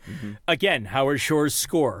 right? Mm-hmm. Again, Howard Shore's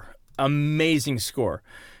score, amazing score.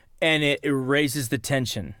 And it raises the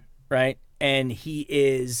tension, right? And he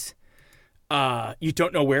is, you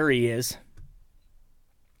don't know where he is.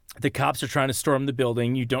 The cops are trying to storm the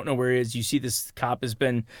building. You don't know where he is. You see this cop has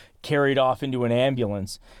been carried off into an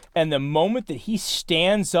ambulance. And the moment that he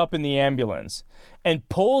stands up in the ambulance and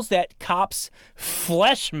pulls that cop's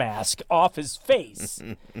flesh mask off his face,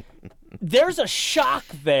 there's a shock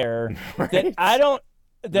there that I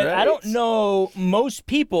don't know most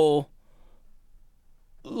people.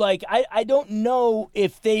 Like, I don't know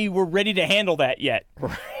if they were ready to handle that yet.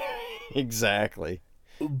 Exactly.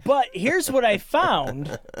 But here's what I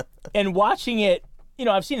found, and watching it,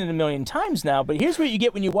 I've seen it a million times now, but here's what you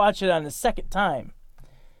get when you watch it on the second time.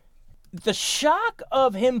 The shock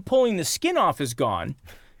of him pulling the skin off is gone,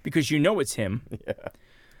 because you know it's him. Yeah.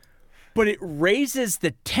 But it raises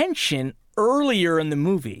the tension earlier in the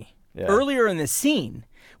movie, earlier in the scene,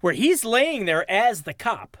 where he's laying there as the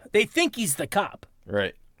cop. They think he's the cop.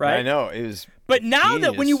 Right. Right? I know. It was. But now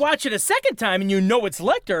that when you watch it a second time and you know it's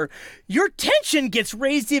Lecter, your tension gets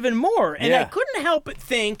raised even more. And I couldn't help but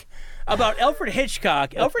think about Alfred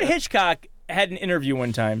Hitchcock. Alfred Hitchcock had an interview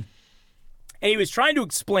one time, And he was trying to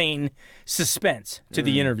explain suspense to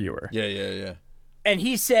the interviewer. Yeah. And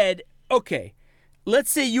he said, okay,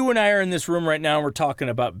 let's say you and I are in this room right now and we're talking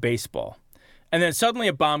about baseball. And then suddenly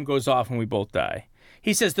a bomb goes off and we both die.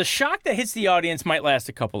 He says the shock that hits the audience might last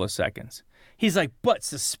a couple of seconds. He's like, but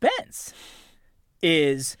suspense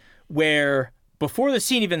is where before the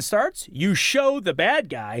scene even starts, you show the bad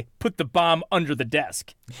guy put the bomb under the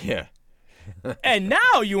desk. Yeah. And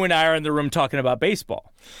now you and I are in the room talking about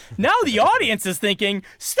baseball. Now the audience is thinking,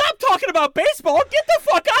 stop talking about baseball. Get the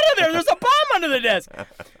fuck out of there. There's a bomb under the desk.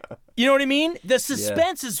 You know what I mean? The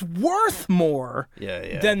suspense is worth more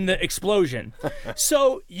than the explosion.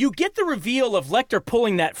 So you get the reveal of Lecter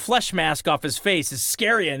pulling that flesh mask off his face is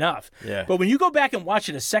scary enough. Yeah. But when you go back and watch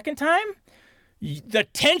it a second time, the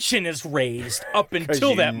tension is raised up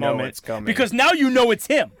until that moment it's coming. because now you know it's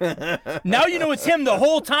him. Now you know it's him the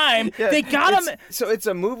whole time. Yeah, they got him. So it's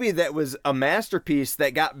a movie that was a masterpiece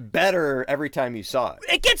that got better every time you saw it.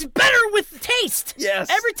 It gets better with taste. Yes.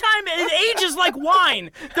 Every time it ages like wine.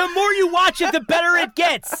 The more you watch it, the better it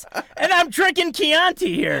gets. And I'm drinking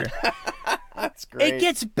Chianti here. That's great. It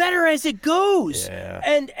gets better as it goes. Yeah.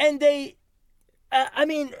 And they, I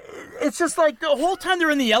mean, it's just like the whole time they're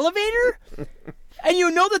in the elevator. And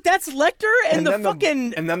you know that that's Lecter and the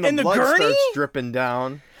fucking and then the blood gurney starts dripping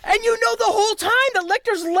down. And you know the whole time that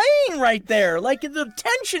Lecter's laying right there, like the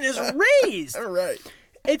tension is raised. All right.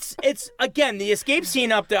 It's again the escape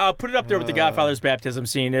scene up there. I'll put it up there with the Godfather's baptism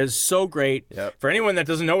scene. It is so great. Yep. For anyone that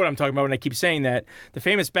doesn't know what I'm talking about when I keep saying that, the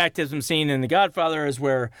famous baptism scene in The Godfather is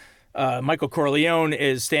where Michael Corleone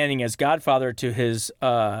is standing as Godfather to his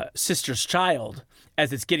sister's child.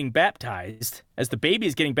 As it's getting baptized, as the baby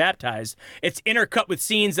is getting baptized, it's intercut with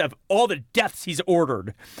scenes of all the deaths he's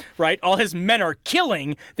ordered, right? All his men are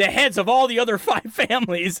killing the heads of all the other 5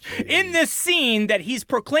 families in this scene that he's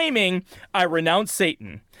proclaiming, I renounce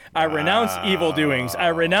Satan. I renounce evil doings. I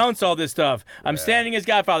renounce all this stuff. I'm standing as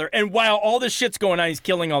Godfather. And while all this shit's going on, he's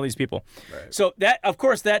killing all these people. Right. So that, of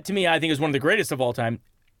course, that to me, I think is one of the greatest of all time.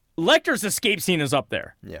 Lecter's escape scene is up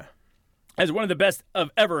there. Yeah. As one of the best of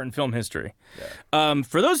ever in film history. Yeah.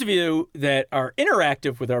 For those of you that are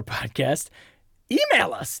interactive with our podcast,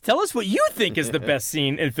 email us. Tell us what you think is the best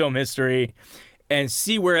scene in film history and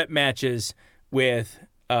see where it matches with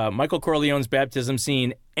Michael Corleone's baptism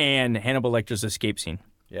scene and Hannibal Lecter's escape scene.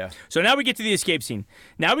 Yeah. So now we get to the escape scene.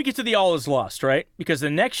 Now we get to the all is lost, right? Because the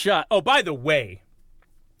next shot... Oh, by the way,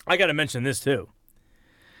 I got to mention this too.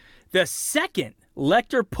 The second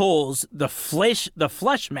Lecter pulls the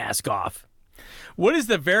flesh mask off, what is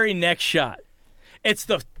the very next shot? It's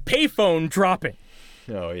the payphone dropping.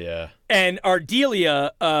 Oh, yeah. And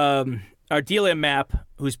Ardelia Mapp,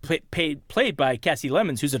 who's played by Cassie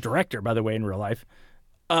Lemons, who's a director, by the way, in real life.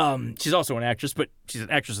 She's also an actress, but she's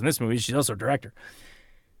an actress in this movie. She's also a director.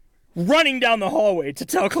 Running down the hallway to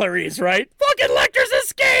tell Clarice, right? Fucking Lecter's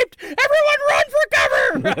escaped! Everyone run for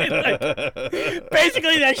cover! Right? Like,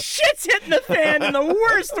 basically, that shit's hitting the fan in the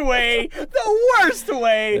worst way. The worst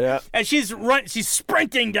way. Yeah. And she's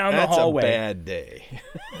sprinting down the hallway. That's a bad day.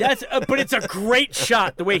 But it's a great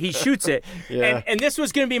shot, the way he shoots it. Yeah. And this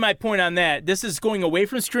was going to be my point on that. This is going away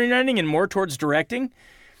from screenwriting and more towards directing.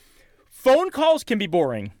 Phone calls can be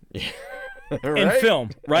boring. In film,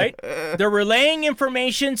 right? They're relaying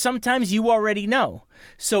information sometimes you already know,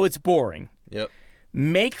 so it's boring. Yep.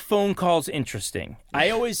 Make phone calls interesting. I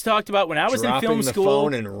always talked about when I was in film school.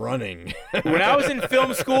 Dropping the phone and running. When I was in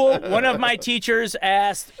film school, one of my teachers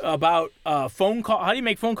asked about phone call. How do you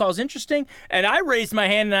make phone calls interesting? And I raised my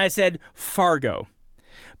hand and I said Fargo,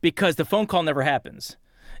 because the phone call never happens.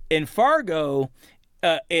 In Fargo,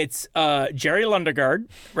 it's Jerry Lundegaard,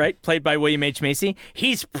 right, played by William H. Macy.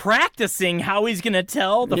 He's practicing how he's going to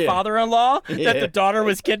tell the father-in-law that the daughter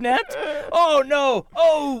was kidnapped. Oh, no.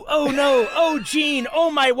 Oh, no. Oh, Gene. Oh,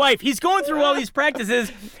 my wife. He's going through all these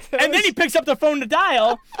practices, and then he picks up the phone to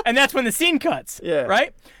dial, and that's when the scene cuts,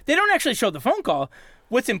 right? They don't actually show the phone call.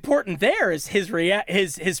 What's important there is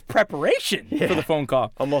his preparation for the phone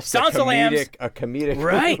call. Almost Silence a comedic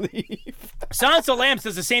right. relief. Silence of the Lambs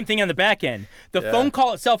does the same thing on the back end. The phone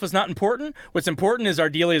call itself is not important. What's important is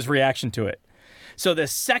Ardelia's reaction to it. So the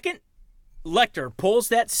second Lecter pulls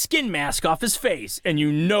that skin mask off his face, and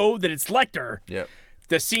you know that it's Lecter. Yep.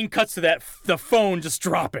 The scene cuts to the phone just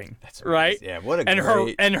dropping. That's right. Yeah. What a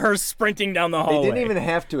great... her sprinting down the hallway. They didn't even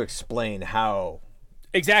have to explain how.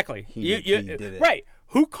 Exactly. He did it. Right.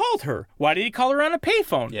 Who called her? Why did he call her on a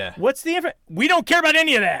payphone? Yeah. What's the We don't care about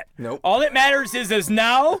any of that. Nope. All that matters is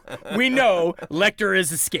now we know Lecter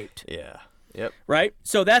has escaped. Yeah. Yep. Right?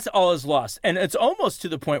 So that's all is lost. And it's almost to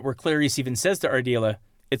the point where Clarice even says to Ardelia,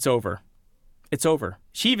 it's over. It's over.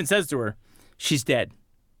 She even says to her, she's dead.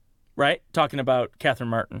 right? Talking about Catherine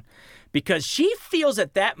Martin. Because she feels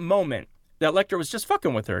at that moment that Lecter was just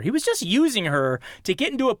fucking with her. He was just using her to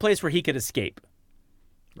get into a place where he could escape.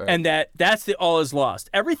 Right. And that's all is lost.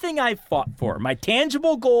 Everything I fought for, my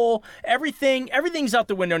tangible goal, everything's out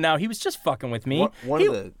the window now. He was just fucking with me.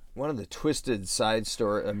 One of the twisted side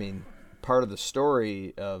story, I mean, part of the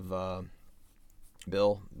story of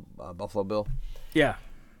Buffalo Bill. Yeah.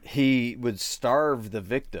 He would starve the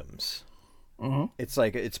victims. Mm-hmm. It's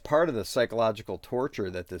like it's part of the psychological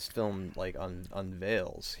torture that this film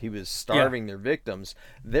unveils. He was starving their victims,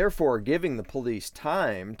 therefore giving the police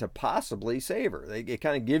time to possibly save her. It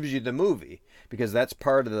kind of gives you the movie because that's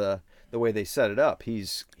part of the way they set it up. He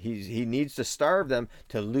needs to starve them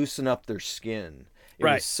to loosen up their skin. It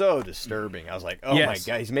was so disturbing. I was like, oh my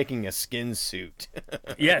God, he's making a skin suit.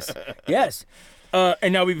 Yes.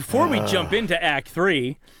 And now before we jump into Act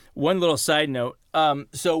 3, one little side note.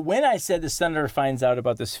 So when I said the senator finds out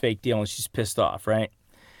about this fake deal and she's pissed off, right?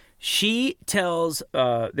 She tells,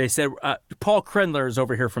 they said, Paul Krendler is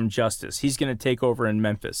over here from Justice. He's going to take over in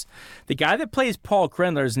Memphis. The guy that plays Paul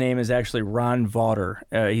Krendler's name is actually Ron Vaughter.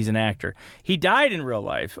 He's an actor. He died in real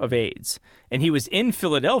life of AIDS, and he was in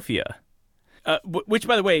Philadelphia, which,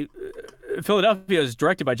 by the way, Philadelphia is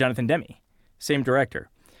directed by Jonathan Demme, same director.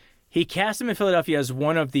 He cast him in Philadelphia as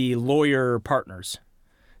one of the lawyer partners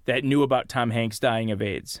that knew about Tom Hanks dying of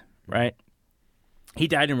AIDS, right? He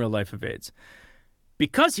died in real life of AIDS.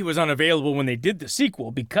 Because he was unavailable when they did the sequel,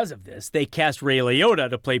 because of this, they cast Ray Liotta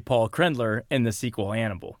to play Paul Krendler in the sequel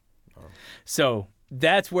Hannibal. Oh. So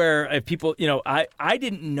that's where people, I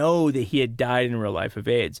didn't know that he had died in real life of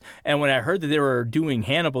AIDS. And when I heard that they were doing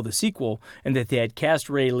Hannibal, the sequel, and that they had cast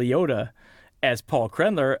Ray Liotta as Paul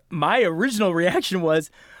Krendler, my original reaction was,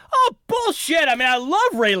 oh, bullshit. I mean, I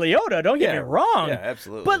love Ray Liotta. Don't get me wrong. Yeah,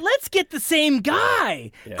 absolutely. But let's get the same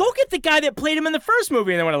guy. Yeah. Go get the guy that played him in the first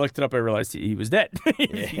movie. And then when I looked it up, I realized he was dead.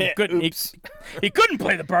 he couldn't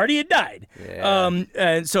play the part. He had died. Yeah.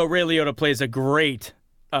 And so Ray Liotta plays a great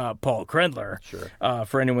Paul Krendler. Sure.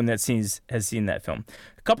 For anyone that has seen that film.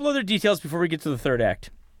 A couple other details before we get to the third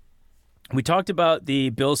act. We talked about the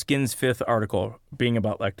Bill Skins' 5th article being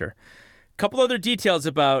about Lecter. Couple other details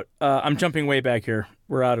about, I'm jumping way back here.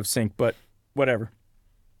 We're out of sync, but whatever.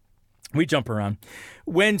 We jump around.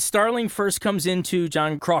 When Starling first comes into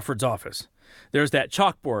John Crawford's office, there's that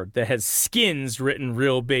chalkboard that has skins written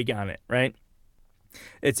real big on it, right?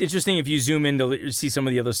 It's interesting if you zoom in to see some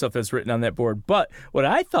of the other stuff that's written on that board. But what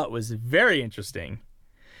I thought was very interesting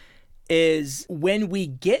is when we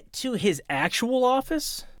get to his actual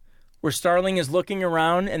office, where Starling is looking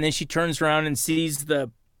around, and then she turns around and sees the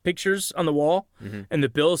pictures on the wall and the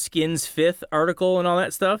Bill Skins 5th article and all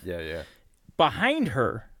that stuff. Yeah. Behind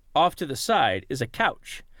her, off to the side, is a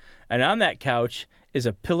couch. And on that couch is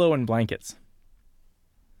a pillow and blankets.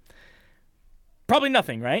 Probably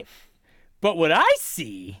nothing, right? But what I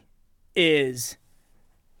see is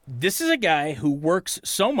this is a guy who works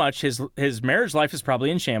so much, his marriage life is probably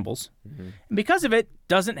in shambles. Mm-hmm. And because of it,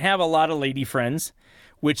 doesn't have a lot of lady friends,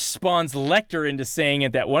 which spawns Lecter into saying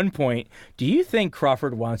at that one point, do you think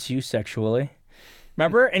Crawford wants you sexually?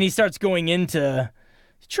 Remember? And he starts going into,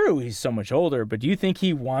 true, he's so much older, but do you think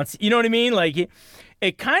he wants, you know what I mean? Like,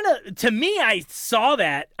 it kind of, to me, I saw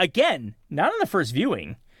that, again, not on the first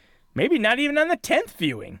viewing, maybe not even on the 10th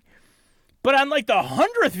viewing, but on like the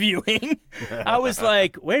 100th viewing, I was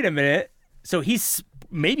like, wait a minute. So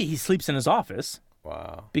maybe he sleeps in his office.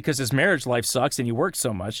 Wow. Because his marriage life sucks and he works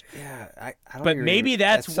so much. Yeah, I don't. But maybe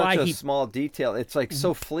that's why such a small detail. It's like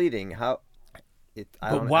so fleeting. I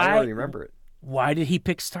don't remember it. Why did he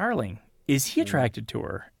pick Starling? Is he attracted to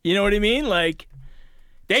her? You know what I mean? Like,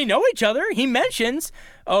 they know each other. He mentions,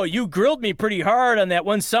 oh, you grilled me pretty hard on that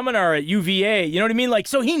one seminar at UVA. You know what I mean? Like,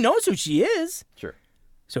 so he knows who she is. Sure.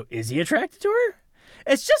 So is he attracted to her?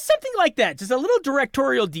 It's just something like that. Just a little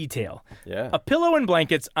directorial detail. Yeah. A pillow and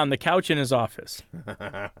blankets on the couch in his office.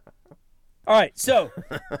 All right. So,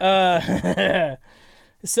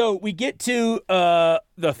 so we get to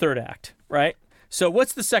the third act, right? So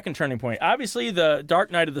what's the second turning point? Obviously, the Dark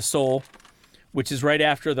Night of the Soul, which is right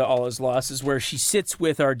after the All Is Lost, is where she sits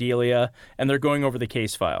with Ardelia and they're going over the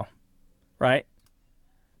case file, right?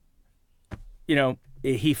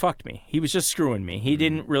 He fucked me. He was just screwing me. He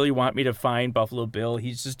didn't really want me to find Buffalo Bill.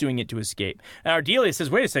 He's just doing it to escape. And Ardelia says,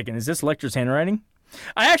 wait a second, is this Lecter's handwriting?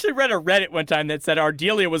 I actually read a Reddit one time that said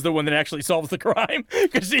Ardelia was the one that actually solves the crime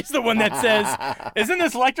because she's the one that says, isn't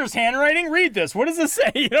this Lecter's handwriting? Read this. What does this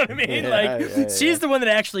say? You know what I mean? She's the one that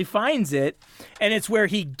actually finds it, and it's where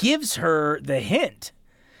he gives her the hint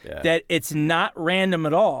that it's not random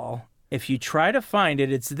at all. If you try to find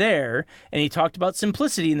it, it's there. And he talked about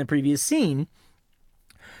simplicity in the previous scene.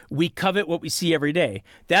 We covet what we see every day.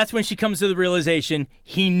 That's when she comes to the realization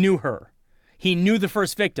he knew her. He knew the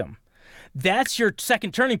first victim. That's your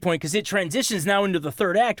second turning point because it transitions now into the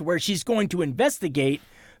third act where she's going to investigate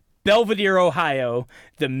Belvedere, Ohio,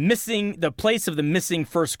 the place of the missing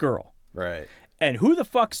first girl. Right. And who the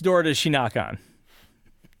fuck's door does she knock on?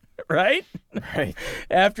 Right? Right.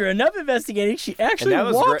 After enough investigating, she actually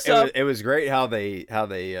walks great. up. It was great how they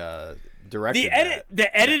directed that.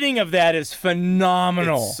 The editing of that is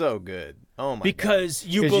phenomenal. It's so good. Oh my because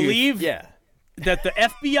God. You believe that the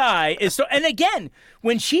FBI is so. And again,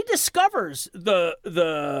 when she discovers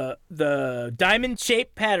the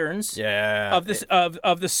diamond-shaped patterns of this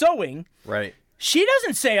of the sewing, right. She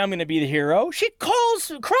doesn't say, I'm going to be the hero. She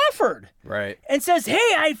calls Crawford. Right. And says,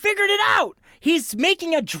 hey, I figured it out. He's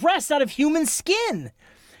making a dress out of human skin.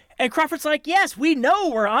 And Crawford's like, yes, we know.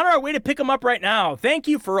 We're on our way to pick him up right now. Thank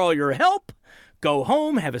you for all your help. Go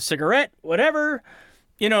home, have a cigarette, whatever.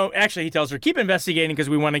 Actually, he tells her, keep investigating because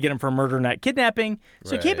we want to get him for murder, not kidnapping.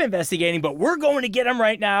 So keep investigating, but we're going to get him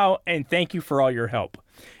right now. And thank you for all your help.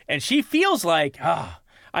 And she feels like,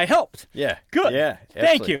 I helped. Yeah. Good. Yeah.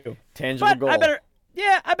 Thank you. Tangible goal. I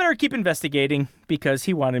better keep investigating because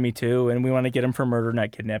he wanted me to, and we want to get him for murder,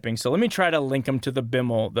 not kidnapping. So let me try to link him to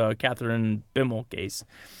the Catherine Bimmel case.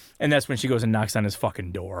 And that's when she goes and knocks on his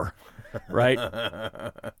fucking door, right?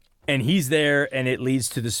 And he's there, and it leads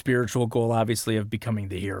to the spiritual goal, obviously, of becoming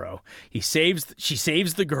the hero. She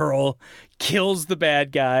saves the girl, kills the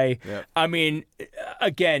bad guy. Yep. I mean,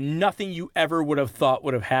 again, nothing you ever would have thought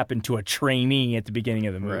would have happened to a trainee at the beginning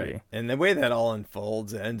of the movie. Right. And the way that all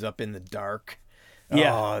unfolds, it ends up in the dark.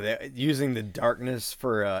 Yeah. Using the darkness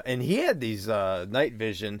for... and he had these night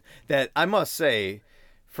vision that, I must say...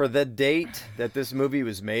 For the date that this movie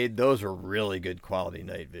was made, those were really good quality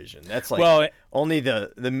night vision. That's like only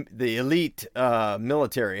the elite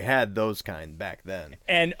military had those kind back then.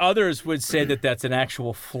 And others would say that that's an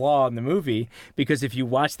actual flaw in the movie because if you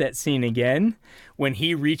watch that scene again, when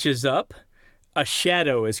he reaches up, a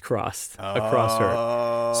shadow is crossed across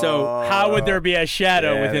her. So how would there be a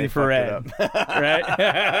shadow with infrared? Right?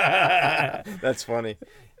 That's funny.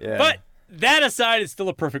 Yeah. But that aside, it's still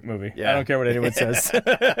a perfect movie. Yeah. I don't care what anyone says.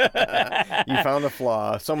 You found a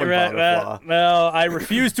flaw. Someone found a flaw. Well, I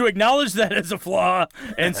refuse to acknowledge that as a flaw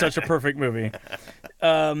in such a perfect movie.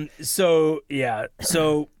 So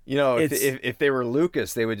if they were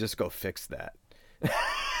Lucas, they would just go fix that.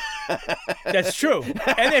 That's true.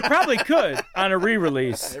 And they probably could on a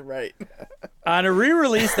re-release. Right. On a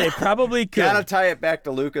re-release, they probably could. Gotta tie it back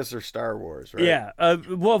to Lucas or Star Wars, right? Yeah.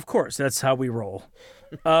 Well, of course. That's how we roll.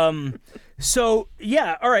 So,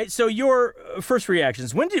 yeah. All right. So your first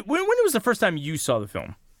reactions. When was the first time you saw the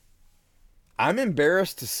film? I'm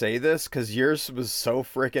embarrassed to say this because yours was so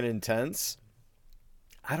freaking intense.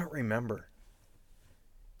 I don't remember.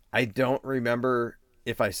 I don't remember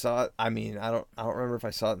if I saw it. I mean, I don't remember if I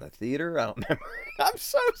saw it in the theater. I don't remember.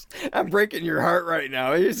 I'm breaking your heart right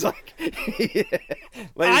now. It's like,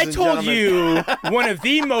 I told you one of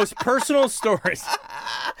the most personal stories.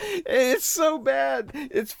 It's so bad.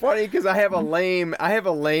 It's funny because I have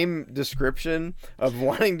a lame description of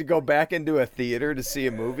wanting to go back into a theater to see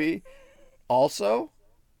a movie also,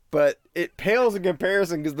 but it pales in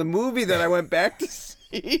comparison because the movie that I went back to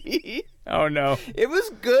see, oh no, it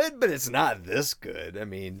was good, but it's not this good. I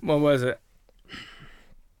mean, what was it?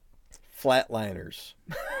 Flatliners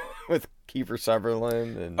with Kiefer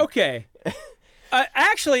Sutherland and okay.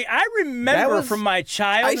 Actually, I remember from my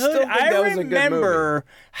childhood. I remember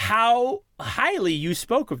how highly you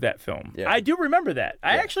spoke of that film. Yeah. I do remember that.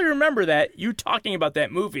 I actually remember that you talking about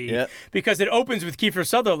that movie because it opens with Kiefer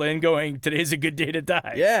Sutherland going, "Today's a good day to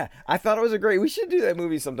die." Yeah, I thought it was we should do that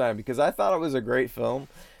movie sometime because I thought it was a great film.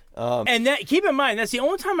 And that, keep in mind, that's the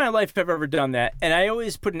only time in my life I've ever done that. And I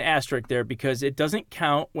always put an asterisk there because it doesn't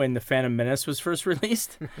count when The Phantom Menace was first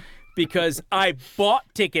released because I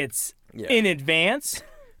bought tickets in advance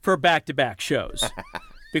for back-to-back shows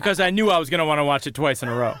because I knew I was going to want to watch it twice in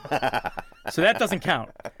a row. So that doesn't count.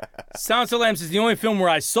 Silence of the Lambs is the only film where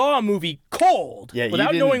I saw a movie cold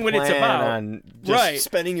without knowing what it's about. On just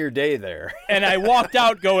spending your day there. And I walked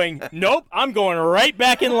out going, nope, I'm going right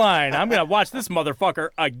back in line. I'm going to watch this motherfucker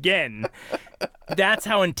again. That's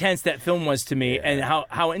how intense that film was to me and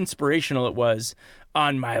how inspirational it was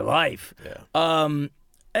on my life. Yeah.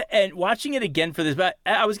 And watching it again for this, but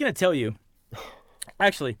I was going to tell you,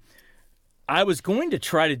 actually, I was going to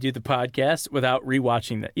try to do the podcast without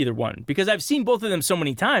rewatching either one because I've seen both of them so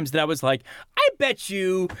many times that I was like, I bet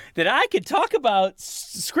you that I could talk about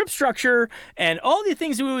script structure and all the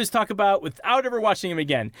things that we always talk about without ever watching them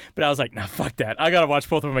again. But I was like, no, fuck that. I got to watch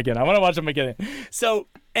both of them again. I want to watch them again. So,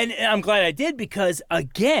 and I'm glad I did because,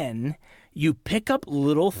 again, you pick up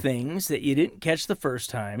little things that you didn't catch the first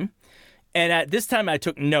time. And at this time, I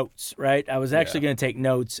took notes, right? I was actually going to take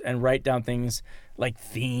notes and write down things like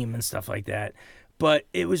theme and stuff like that. But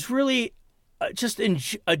it was really just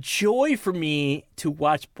a joy for me to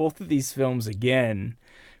watch both of these films again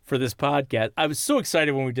for this podcast. I was so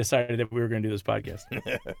excited when we decided that we were going to do this podcast.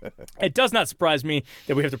 It does not surprise me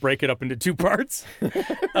that we have to break it up into 2 parts,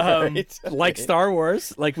 like Star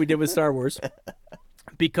Wars, like we did with Star Wars,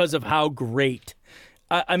 because of how great.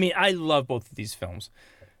 I mean, I love both of these films.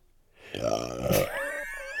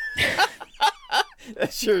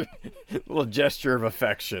 That's your little gesture of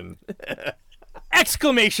affection.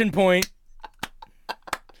 Exclamation point.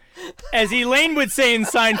 As Elaine would say in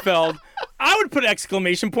Seinfeld, I would put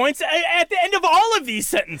exclamation points at the end of all of these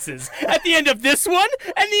sentences. At the end of this one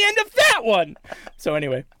and the end of that one. So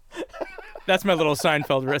anyway, that's my little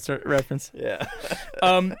Seinfeld reference. Yeah.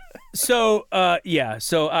 So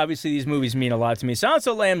obviously these movies mean a lot to me. Silence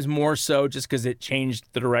of the Lambs more so just because it changed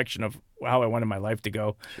the direction of how I wanted my life to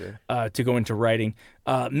go, to go into writing.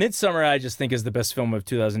 Midsommar, I just think is the best film of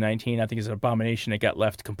 2019. I think it's an abomination. It got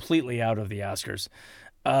left completely out of the Oscars.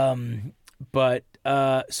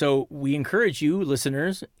 So we encourage you,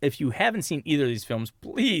 listeners, if you haven't seen either of these films,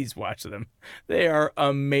 please watch them. They are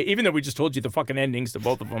amazing. Even though we just told you the fucking endings to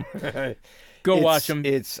both of them. Go watch them.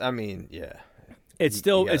 It's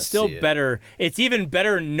still better. It's even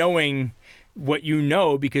better knowing what you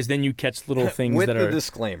know because then you catch little things with that are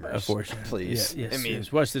disclaimers. Unfortunate. Please. Yes, I mean,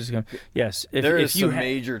 yes. Watch the disclaimer. Yes. There is some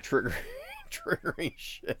major triggering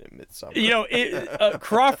shit in Midsommar. You know,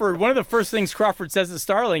 Crawford, one of the first things Crawford says to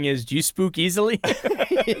Starling is, do you spook easily?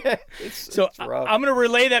 It's rough. I'm going to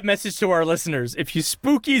relay that message to our listeners. If you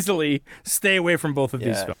spook easily, stay away from both of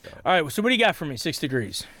these films. All right, so what do you got for me? 6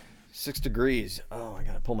 Degrees. 6 Degrees. Oh, I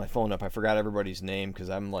got to pull my phone up. I forgot everybody's name because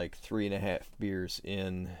I'm like 3.5 beers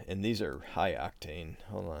in, and these are high octane.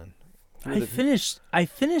 Hold on. I finished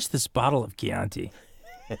this bottle of Chianti.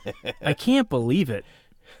 I can't believe it.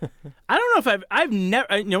 I don't know if I've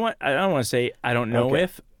never, you know what? I don't want to say I don't know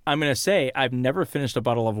if. I'm going to say I've never finished a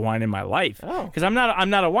bottle of wine in my life because I'm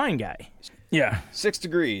not a wine guy. Yeah. 6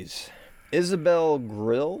 Degrees. Isabel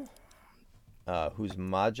Grill, who's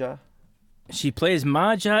Maja. She plays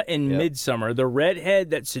Maja in Midsommar, the redhead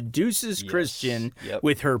that seduces Christian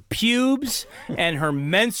with her pubes and her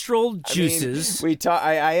menstrual juices. I mean,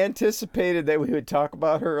 I anticipated that we would talk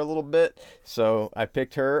about her a little bit, so I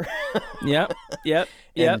picked her. Yep.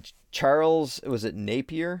 And Charles, was it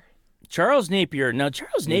Napier? Charles Napier. Now,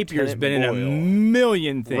 Charles Napier has been in a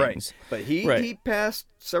million things. Right. But he passed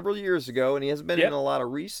several years ago, and he hasn't been in a lot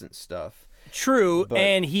of recent stuff. True,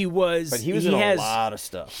 and he was in a lot of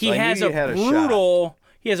stuff. He has a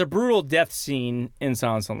brutal death scene in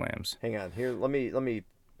Silence of the Lambs. Hang on, here. Let me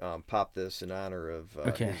pop this in honor of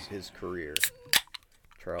his career.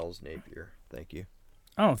 Charles Napier. Thank you.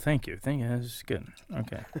 Oh, thank you. That's good.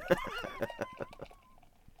 Okay.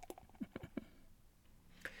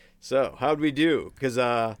 So, how'd we do? Because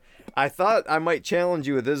I thought I might challenge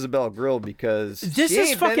you with Isabel Grill because this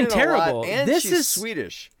is fucking terrible. And this she's is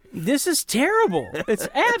Swedish. This is terrible. It's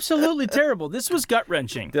absolutely terrible. This was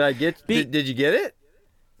gut-wrenching. Did you get it?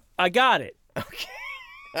 I got it. Okay.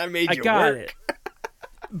 I made you got work. it.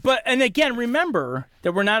 And again, remember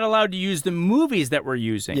that we're not allowed to use the movies that we're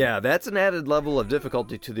using. Yeah, that's an added level of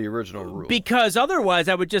difficulty to the original rule. Because otherwise,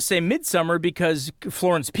 I would just say Midsommar because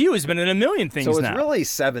Florence Pugh has been in a million things now. So it's really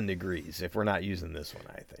 7 degrees if we're not using this one,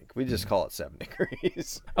 I think. We just call it 7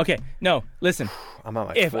 degrees. Okay, no, listen. I'm on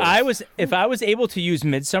my if I was able to use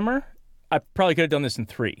Midsommar, I probably could have done this in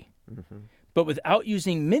 3. Mm-hmm. But without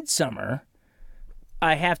using Midsommar,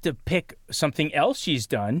 I have to pick something else she's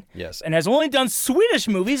done. Yes. And has only done Swedish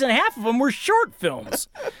movies, and half of them were short films.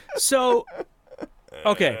 So,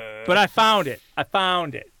 okay. But I found it.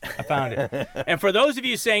 And for those of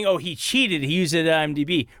you saying, oh, he cheated, he used it at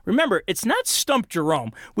IMDb, remember, it's not Stump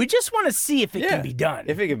Jerome. We just want to see if it can be done.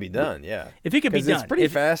 If it can be done, yeah. If it can be done. It's pretty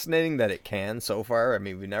fascinating that it can so far. I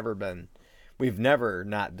mean, we've never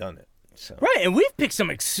not done it. So. Right, and we've picked some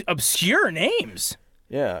obscure names.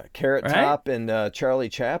 Yeah, Carrot Top and Charlie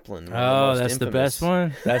Chaplin. Oh, that's the best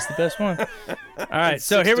one. That's the best one. All right,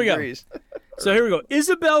 so here we go.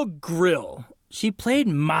 Isabel Grill. She played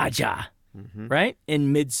Maja, right,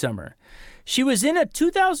 in Midsommar. She was in a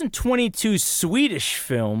 2022 Swedish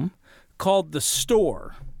film called The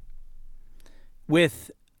Store.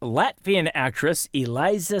 with Latvian actress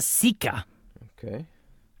Eliza Sika.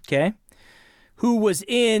 Okay. Who was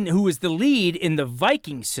the lead in The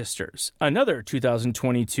Viking Sisters, another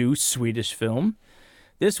 2022 Swedish film.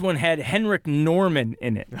 This one had Henrik Norman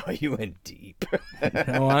in it. Oh, you went deep.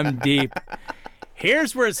 Oh, I'm deep.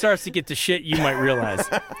 Here's where it starts to get to shit you might realize.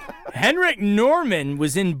 Henrik Norman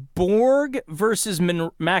was in Borg versus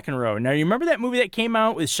McEnroe. Now, you remember that movie that came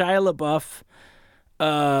out with Shia LaBeouf,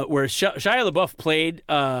 where Shia LaBeouf played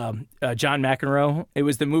John McEnroe? It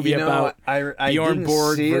was the movie about I Bjorn didn't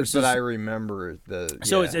Borg see versus... it, but I remember the...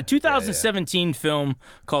 So it's a 2017 film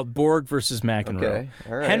called Borg versus McEnroe. Okay,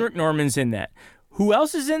 all right. Henrik Norman's in that. Who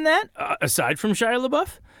else is in that, aside from Shia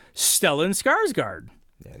LaBeouf? Stellan Skarsgård.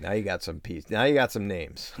 Yeah, now you got some Now you got some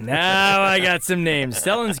names. Now I got some names.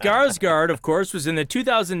 Stellan Skarsgård, of course, was in the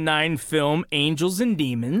 2009 film Angels and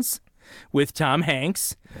Demons with Tom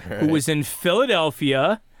Hanks, who was in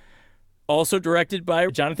Philadelphia, also directed by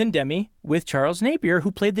Jonathan Demme with Charles Napier,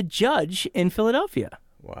 who played the judge in Philadelphia.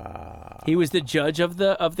 Wow. He was the judge of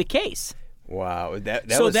the case. Wow. That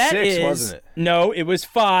was 6, wasn't it? No, it was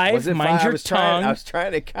 5. Was it Mind 5? your tongue. I was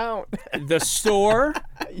trying to count. The Store,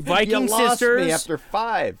 Viking you lost Sisters, me after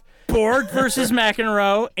 5. Borg versus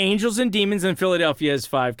McEnroe, Angels and Demons, and Philadelphia has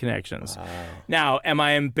 5 connections. Wow. Now, am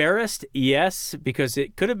I embarrassed? Yes, because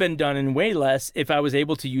it could have been done in way less. If I was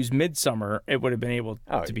able to use Midsommar, it would have been able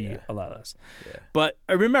to be a lot less. Yeah. But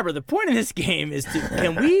remember, the point of this game is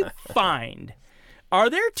can we find... Are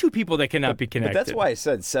there 2 people that cannot be connected? But that's why I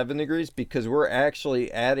said 7 degrees, because we're actually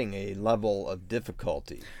adding a level of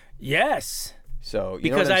difficulty. Yes. So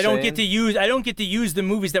because I don't get to use the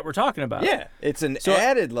movies that we're talking about. Yeah, it's an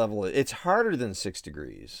added level. It's harder than 6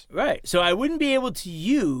 degrees. Right. So I wouldn't be able to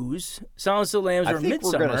use Silence of the Lambs or Midsommar. I think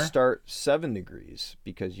we're going to start 7 degrees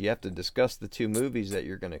because you have to discuss the 2 movies that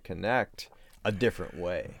you're going to connect a different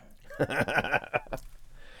way.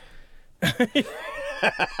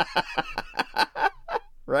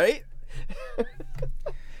 Right?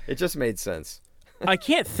 It just made sense. I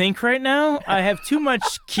can't think right now. I have too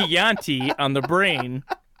much Chianti on the brain.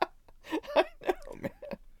 I know, man.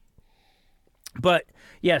 But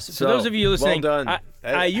yes, for those of you listening, well done.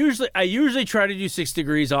 I usually try to do 6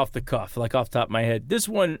 degrees off the cuff, like off the top of my head. This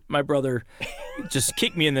one, my brother just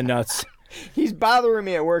kicked me in the nuts. He's bothering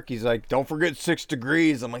me at work. He's like, "Don't forget 6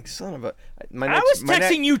 degrees." I'm like, "Son of a." I was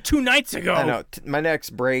texting you 2 nights ago. I know. My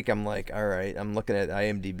next break, I'm like, "All right." I'm looking at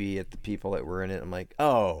IMDb at the people that were in it. I'm like,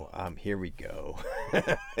 "Oh, here we go."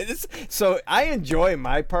 So I enjoy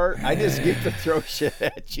my part. I just get to throw shit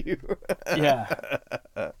at you. Yeah,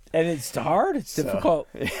 and it's hard. It's difficult.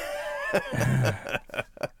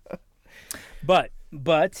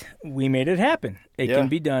 But we made it happen. It can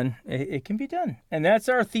be done. It can be done. And that's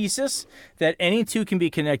our thesis, that any 2 can be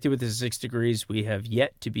connected with the 6 degrees. We have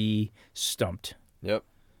yet to be stumped. Yep.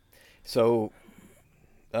 So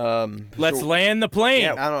let's land the plane.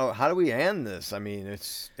 Yeah, I don't know. How do we end this? I mean,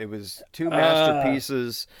 it was 2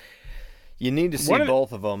 masterpieces. You need to see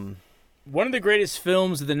both of them. One of the greatest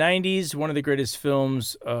films of the 90s, one of the greatest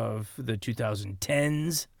films of the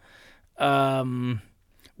 2010s.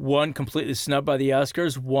 One completely snubbed by the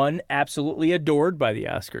Oscars, one absolutely adored by the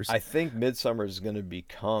Oscars. I think Midsommar is going to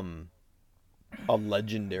become a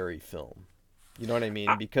legendary film. You know what I mean?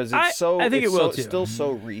 Because it's still so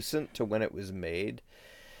recent to when it was made.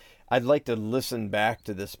 I'd like to listen back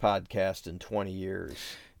to this podcast in 20 years.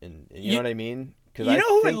 And you know what I mean? You know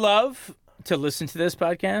who would love to listen to this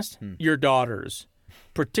podcast? Your daughters.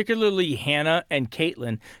 Particularly Hannah and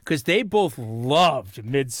Caitlin, because they both loved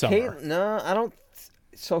Midsommar. No, I don't.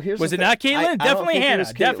 So here's was it not Caitlin? Definitely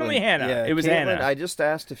Hannah. Definitely Hannah. Yeah, it was Caitlin, Hannah. I just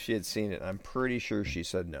asked if she had seen it. I'm pretty sure she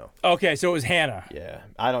said no. Okay, so it was Hannah. Yeah,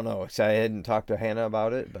 I don't know. So I hadn't talked to Hannah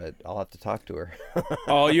about it, but I'll have to talk to her.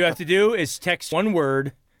 All you have to do is text one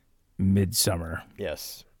word, Midsommar.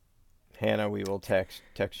 Yes, Hannah, we will text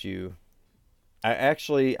you.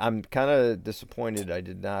 I'm kind of disappointed I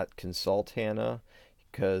did not consult Hannah,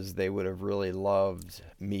 because they would have really loved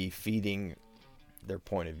me feeding their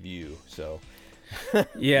point of view. So. Yes.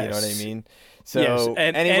 You know what I mean? So, yes.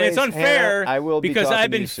 And it's unfair, Hannah, I will be because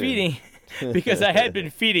I've been feeding because I had been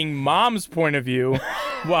feeding Mom's point of view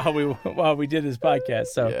while we did this podcast.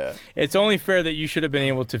 So it's only fair that you should have been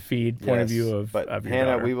able to feed point of view of your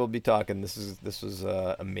Hannah, daughter. we will be talking. This was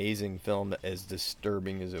an amazing film, as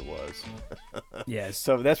disturbing as it was. Yes.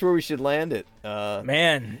 So that's where we should land it.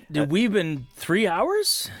 Man, we've been 3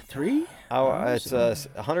 hours? 3 hours? It's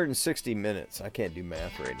 160 minutes. I can't do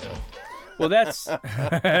math right now. Well, that's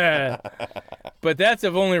but that's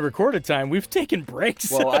of only recorded time. We've taken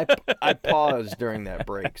breaks. Well, I paused during that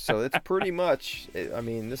break, so it's pretty much. I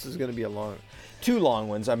mean, this is going to be two long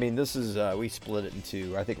ones. I mean, this is we split it in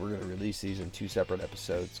two. I think we're going to release these in two separate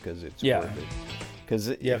episodes because it's worth it. Because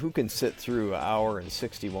who can sit through an hour and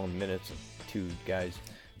 61 minutes of two guys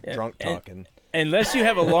drunk talking? Unless you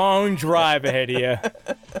have a long drive ahead of you.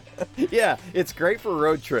 Yeah, it's great for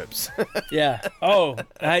road trips. Yeah. Oh,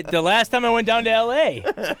 the last time I went down to L.A.,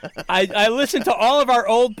 I listened to all of our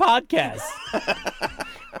old podcasts.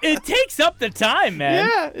 It takes up the time, man.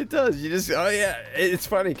 Yeah, it does. You just, it's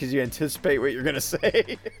funny because you anticipate what you're going to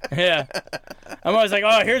say. Yeah. I'm always like,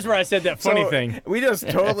 oh, here's where I said that funny thing. We just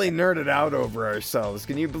totally nerded out over ourselves.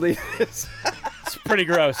 Can you believe this? It's pretty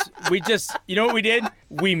gross. We just, you know what we did?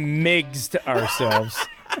 We migsed ourselves.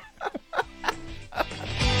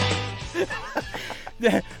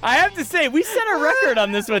 I have to say, we set a record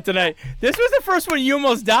on this one tonight. This was the first one you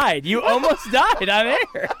almost died. You almost died on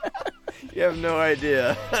air. You have no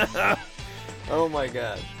idea. Oh, my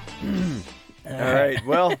God. All right.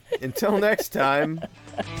 Well, until next time,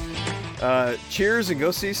 cheers and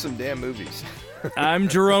go see some damn movies. I'm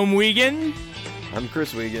Jerome Wiegand. I'm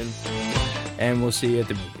Chris Wiegand. And we'll see you at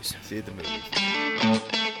the movies. See you at the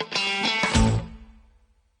movies.